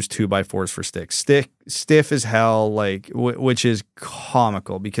basically used 2x4s for sticks. Stiff as hell, which is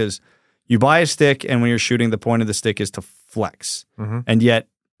comical because you buy a stick and when you're shooting, the point of the stick is to flex. Mm-hmm. And yet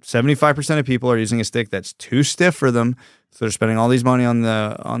 75% of people are using a stick that's too stiff for them. So they're spending all these money on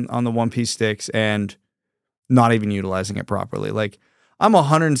the one-piece sticks and not even utilizing it properly. I'm a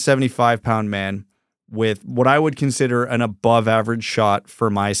 175-pound man with what I would consider an above-average shot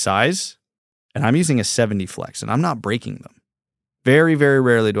for my size. And I'm using a 70 flex, and I'm not breaking them. Very, very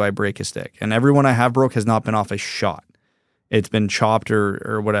rarely do I break a stick. And everyone I have broke has not been off a shot. It's been chopped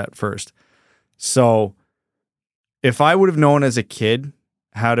or what at first. So if I would have known as a kid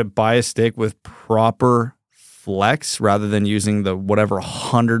how to buy a stick with proper flex rather than using the whatever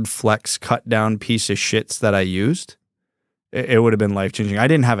 100 flex cut down piece of shits that I used, it would have been life-changing. I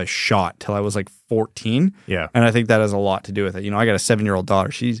didn't have a shot till I was 14. Yeah. And I think that has a lot to do with it. I got a 7-year-old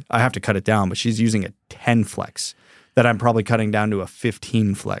daughter. I have to cut it down, but she's using a 10 flex that I'm probably cutting down to a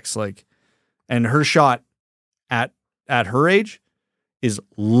 15 flex. And her shot at her age is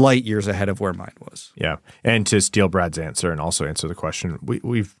light years ahead of where mine was. Yeah. And to steal Brad's answer and also answer the question,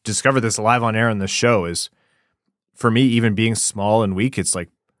 we've discovered this live on air on this show is, for me, even being small and weak, it's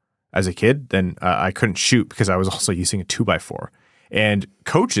as a kid, then I couldn't shoot because I was also using a 2x4. And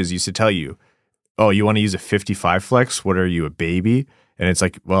coaches used to tell you, oh, you want to use a 55 flex? What are you, a baby? And it's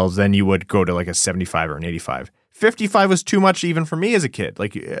well, then you would go to a 75 or an 85. 55 was too much even for me as a kid.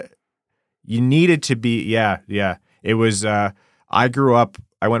 You needed to be, yeah. It was, I grew up,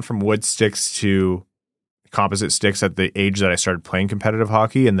 I went from wood sticks to composite sticks at the age that I started playing competitive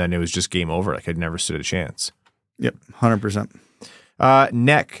hockey, and then it was just game over. I'd never stood a chance. Yep, 100%.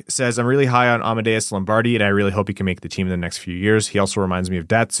 Neck says, I'm really high on Amadeus Lombardi, and I really hope he can make the team in the next few years. He also reminds me of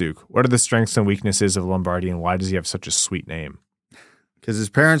Datsuk. What are the strengths and weaknesses of Lombardi, and why does he have such a sweet name? because his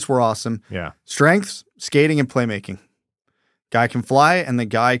parents were awesome. Yeah. Strengths, skating and playmaking. Guy can fly, and the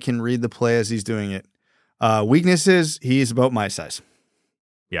guy can read the play as he's doing it. Weaknesses, he's about my size.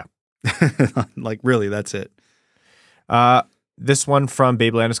 Yeah. Like, really, that's it. This one from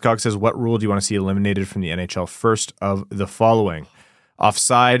Babe Landeskog says, what rule do you want to see eliminated from the NHL? First of the following.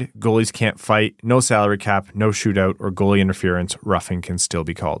 Offside, goalies can't fight, no salary cap, no shootout, or goalie interference. Roughing can still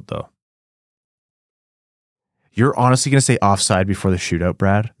be called, though. You're honestly going to say offside before the shootout,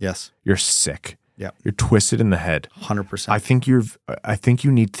 Brad? Yes. You're sick. Yeah. You're twisted in the head. 100%. I think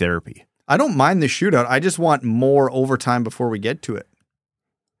you need therapy. I don't mind the shootout. I just want more overtime before we get to it.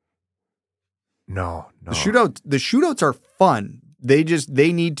 No. The shootouts are fun.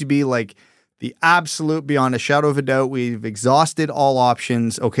 They need to be like the absolute beyond a shadow of a doubt. We've exhausted all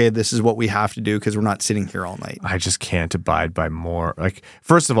options. Okay, this is what we have to do because we're not sitting here all night. I just can't abide by more. Like,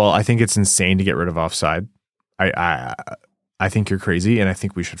 first of all, I think it's insane to get rid of offside. I think you're crazy, and I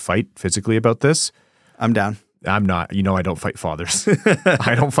think we should fight physically about this. I'm down. I'm not. I don't fight fathers.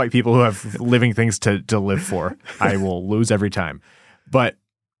 I don't fight people who have living things to live for. I will lose every time. But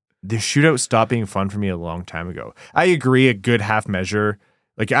the shootout stopped being fun for me a long time ago. I agree, a good half measure.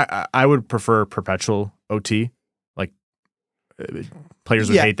 Like, I would prefer perpetual OT. Like, players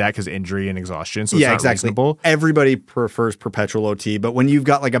would hate that because injury and exhaustion. So it's not reasonable. Everybody prefers perpetual OT, but when you've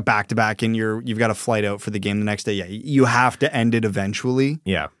got like a back-to-back and you've got a flight out for the game the next day, you have to end it eventually.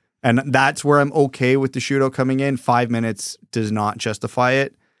 Yeah. And that's where I'm okay with the shootout coming in. 5 minutes does not justify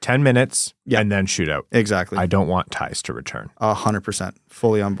it. 10 minutes and then shootout. Exactly. I don't want ties to return. 100%.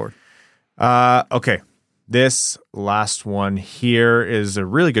 Fully on board. Okay. This last one here is a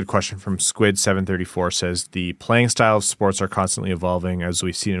really good question from Squid734. Says, the playing style of sports are constantly evolving, as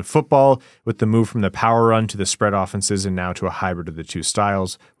we've seen in football, with the move from the power run to the spread offenses and now to a hybrid of the two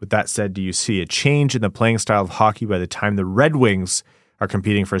styles. With that said, do you see a change in the playing style of hockey by the time the Red Wings are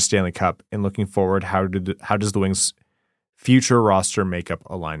competing for a Stanley Cup? And looking forward, how does the Wings' future roster makeup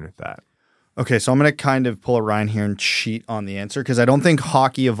align with that? Okay, so I'm going to kind of pull a Ryan here and cheat on the answer because I don't think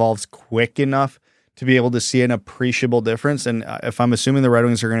hockey evolves quick enough to be able to see an appreciable difference. And if I'm assuming the Red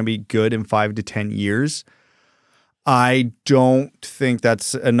Wings are going to be good in 5 to 10 years, I don't think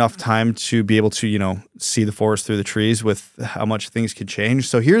that's enough time to be able to, see the forest through the trees with how much things could change.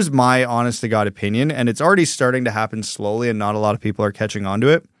 So here's my honest to God opinion, and it's already starting to happen slowly and not a lot of people are catching on to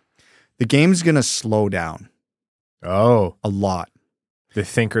it. The game's going to slow down. Oh. A lot. The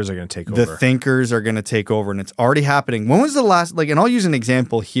thinkers are going to take over. The thinkers are going to take over, and it's already happening. When was the last, and I'll use an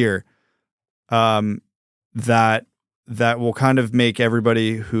example here that will kind of make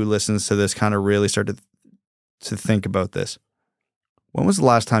everybody who listens to this kind of really start to think about this. When was the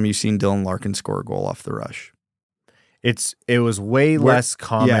last time you seen Dylan Larkin score a goal off the rush? It was way less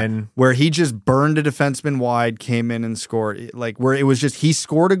common. Where he just burned a defenseman wide, came in and scored. Like, where it was just he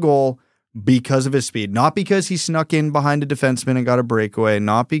scored a goal because of his speed, not because he snuck in behind a defenseman and got a breakaway,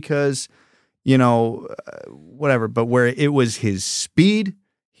 not because, whatever, but where it was his speed.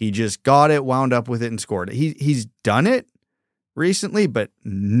 He just got it, wound up with it, and scored. He's done it recently, but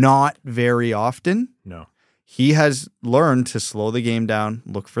not very often. No. He has learned to slow the game down,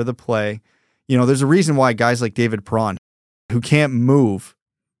 look for the play. There's a reason why guys like David Perron, who can't move,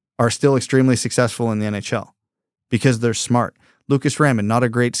 are still extremely successful in the NHL because they're smart. Lucas Raymond, not a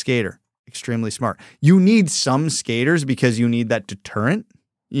great skater, extremely smart. You need some skaters because you need that deterrent.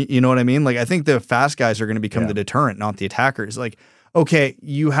 You know what I mean? Like, I think the fast guys are going to become the deterrent, not the attackers. Like, okay,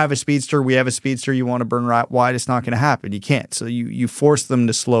 you have a speedster, we have a speedster, you want to burn right wide, it's not going to happen. You can't. So you force them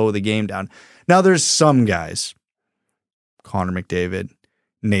to slow the game down. Now, there's some guys, Connor McDavid,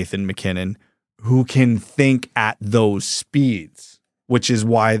 Nathan McKinnon, who can think at those speeds, which is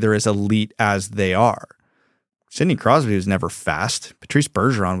why they're as elite as they are. Sidney Crosby was never fast. Patrice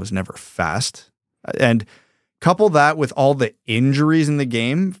Bergeron was never fast. And couple that with all the injuries in the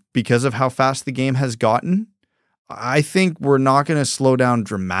game because of how fast the game has gotten, I think we're not going to slow down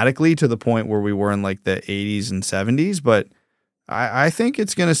dramatically to the point where we were in like the 80s and 70s, but I think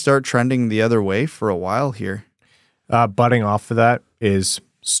it's going to start trending the other way for a while here. Butting off of that is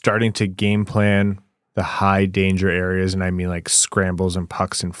starting to game plan the high danger areas, and I mean like scrambles and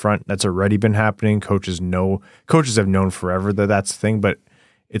pucks in front. That's already been happening. Coaches have known forever that that's the thing, but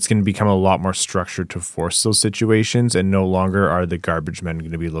it's going to become a lot more structured to force those situations, and no longer are the garbage men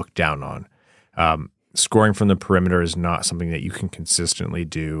going to be looked down on. Scoring from the perimeter is not something that you can consistently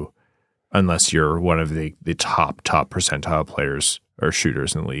do unless you're one of the top percentile players or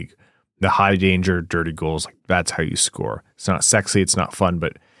shooters in the league. The high danger, dirty goals, like that's how you score. It's not sexy, it's not fun,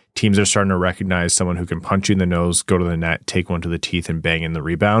 but teams are starting to recognize someone who can punch you in the nose, go to the net, take one to the teeth, and bang in the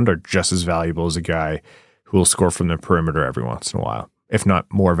rebound are just as valuable as a guy who will score from the perimeter every once in a while. if not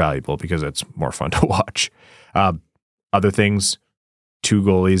more valuable, because it's more fun to watch. Other things, 2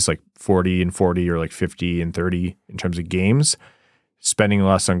 goalies, like 40 and 40 or like 50 and 30 in terms of games, spending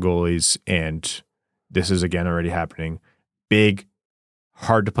less on goalies. And this is again already happening. Big,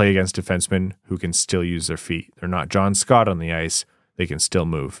 hard to play against defensemen who can still use their feet. They're not John Scott on the ice. They can still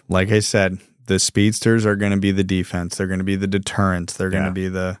move. Like I said, the speedsters are going to be the defense. They're going to be the deterrents. They're going to be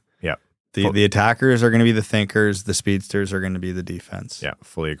the attackers are going to be the thinkers. The speedsters are going to be the defense. Yeah,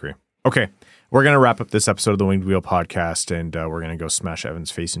 fully agree. Okay, we're going to wrap up this episode of the Winged Wheel podcast, and we're going to go smash Evan's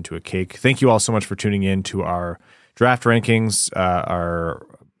face into a cake. Thank you all so much for tuning in to our draft rankings, our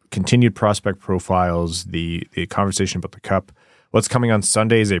continued prospect profiles, the conversation about the cup. What's coming on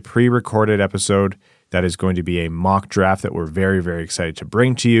Sunday is a pre-recorded episode that is going to be a mock draft that we're very, very excited to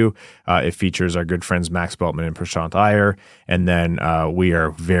bring to you. It features our good friends Max Beltman and Prashant Iyer, and then we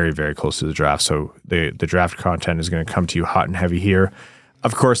are very, very close to the draft. So the draft content is going to come to you hot and heavy here.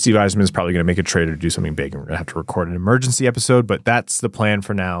 Of course, Steve Eisman is probably going to make a trade or do something big, and we're going to have to record an emergency episode, but that's the plan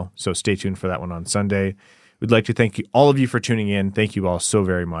for now. So stay tuned for that one on Sunday. We'd like to thank all of you for tuning in. Thank you all so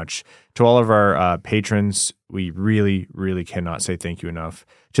very much. To all of our patrons, we really, really cannot say thank you enough.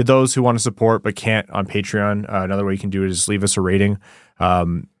 To those who want to support but can't on Patreon, another way you can do it is leave us a rating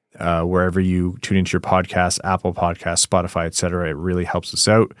wherever you tune into your podcast, Apple Podcasts, Spotify, etc. It really helps us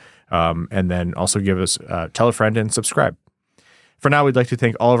out. And then also give us, tell a friend and subscribe. For now, we'd like to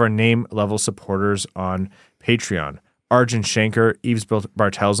thank all of our name-level supporters on Patreon. Arjun Shankar, Yves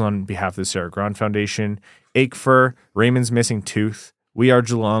Bartels on behalf of the Sarah Grand Foundation, Aikfer, Raymond's Missing Tooth, We Are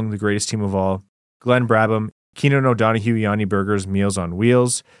Geelong, the greatest team of all, Glenn Brabham, Keenan O'Donohue, Yanni Burgers, Meals on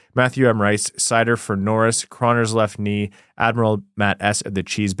Wheels, Matthew M. Rice, Cider for Norris, Croner's Left Knee, Admiral Matt S. of the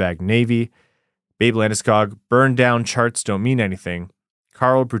Cheesebag Navy, Babe Landeskog, Burn Down Charts Don't Mean Anything,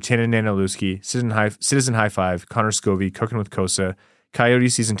 Carl Brutanen Nanaluski, Citizen High Five, Connor Scovey, Cooking with Kosa, Coyote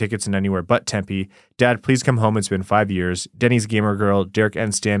season tickets in anywhere but Tempe, Dad, Please Come Home, It's Been 5 years, Denny's Gamer Girl, Derek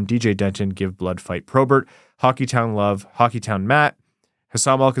Enstam, DJ Denton, Give Blood, Fight Probert, Hockeytown Love, Hockeytown Matt,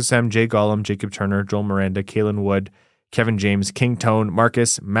 Hassam Al-Qassem, Jay Gollum, Jacob Turner, Joel Miranda, Kaylin Wood, Kevin James, King Tone,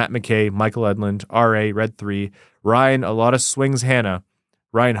 Marcus, Matt McKay, Michael Edlund, R.A., Red 3, Ryan, A Lot of Swings, Hannah,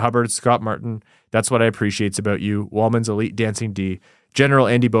 Ryan Hubbard, Scott Martin, That's What I Appreciates About You, Wallman's Elite Dancing D, General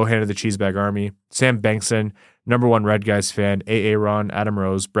Andy Bohan of the Cheesebag Army, Sam Bankson, Number One Red Guys fan, A.A. Ron, Adam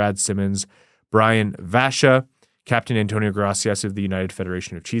Rose, Brad Simmons, Brian Vasha, Captain Antonio Gracias of the United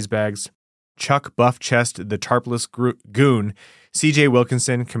Federation of Cheesebags, Chuck Buff Chest, the Tarpless Goon, C.J.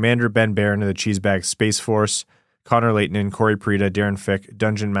 Wilkinson, Commander Ben Barron of the Cheesebag Space Force, Connor Leighton, Corey Prida, Darren Fick,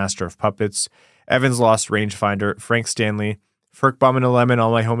 Dungeon Master of Puppets, Evans Lost Rangefinder, Frank Stanley, Ferk Bombin' a Lemon,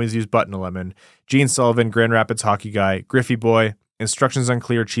 All My Homies Use Button a Lemon, Gene Sullivan, Grand Rapids Hockey Guy, Griffey Boy, Instructions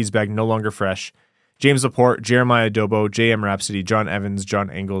Unclear, Cheesebag No Longer Fresh, James Laporte, Jeremiah Dobo, J.M. Rhapsody, John Evans, John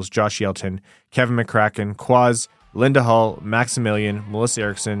Engels, Josh Yelton, Kevin McCracken, Quaz, Linda Hull, Maximilian, Melissa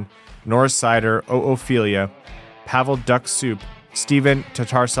Erickson, Norris Sider, Ophelia, Pavel Duck Soup, Steven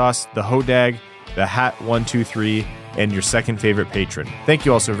Tatar Sauce, The Hodag, The Hat 123, and your second favorite patron. Thank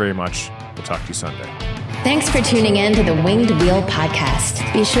you all so very much. We'll talk to you Sunday. Thanks for tuning in to the Winged Wheel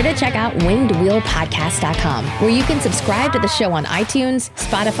Podcast. Be sure to check out wingedwheelpodcast.com, where you can subscribe to the show on iTunes,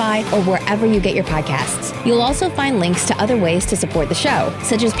 Spotify, or wherever you get your podcasts. You'll also find links to other ways to support the show,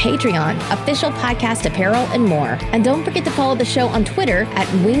 such as Patreon, official podcast apparel, and more. And don't forget to follow the show on Twitter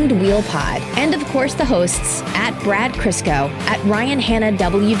at Winged Wheel Pod. And of course, the hosts at Brad Crisco, at Ryan Hanna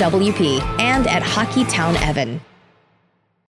WWP, and at Hockeytown Evan.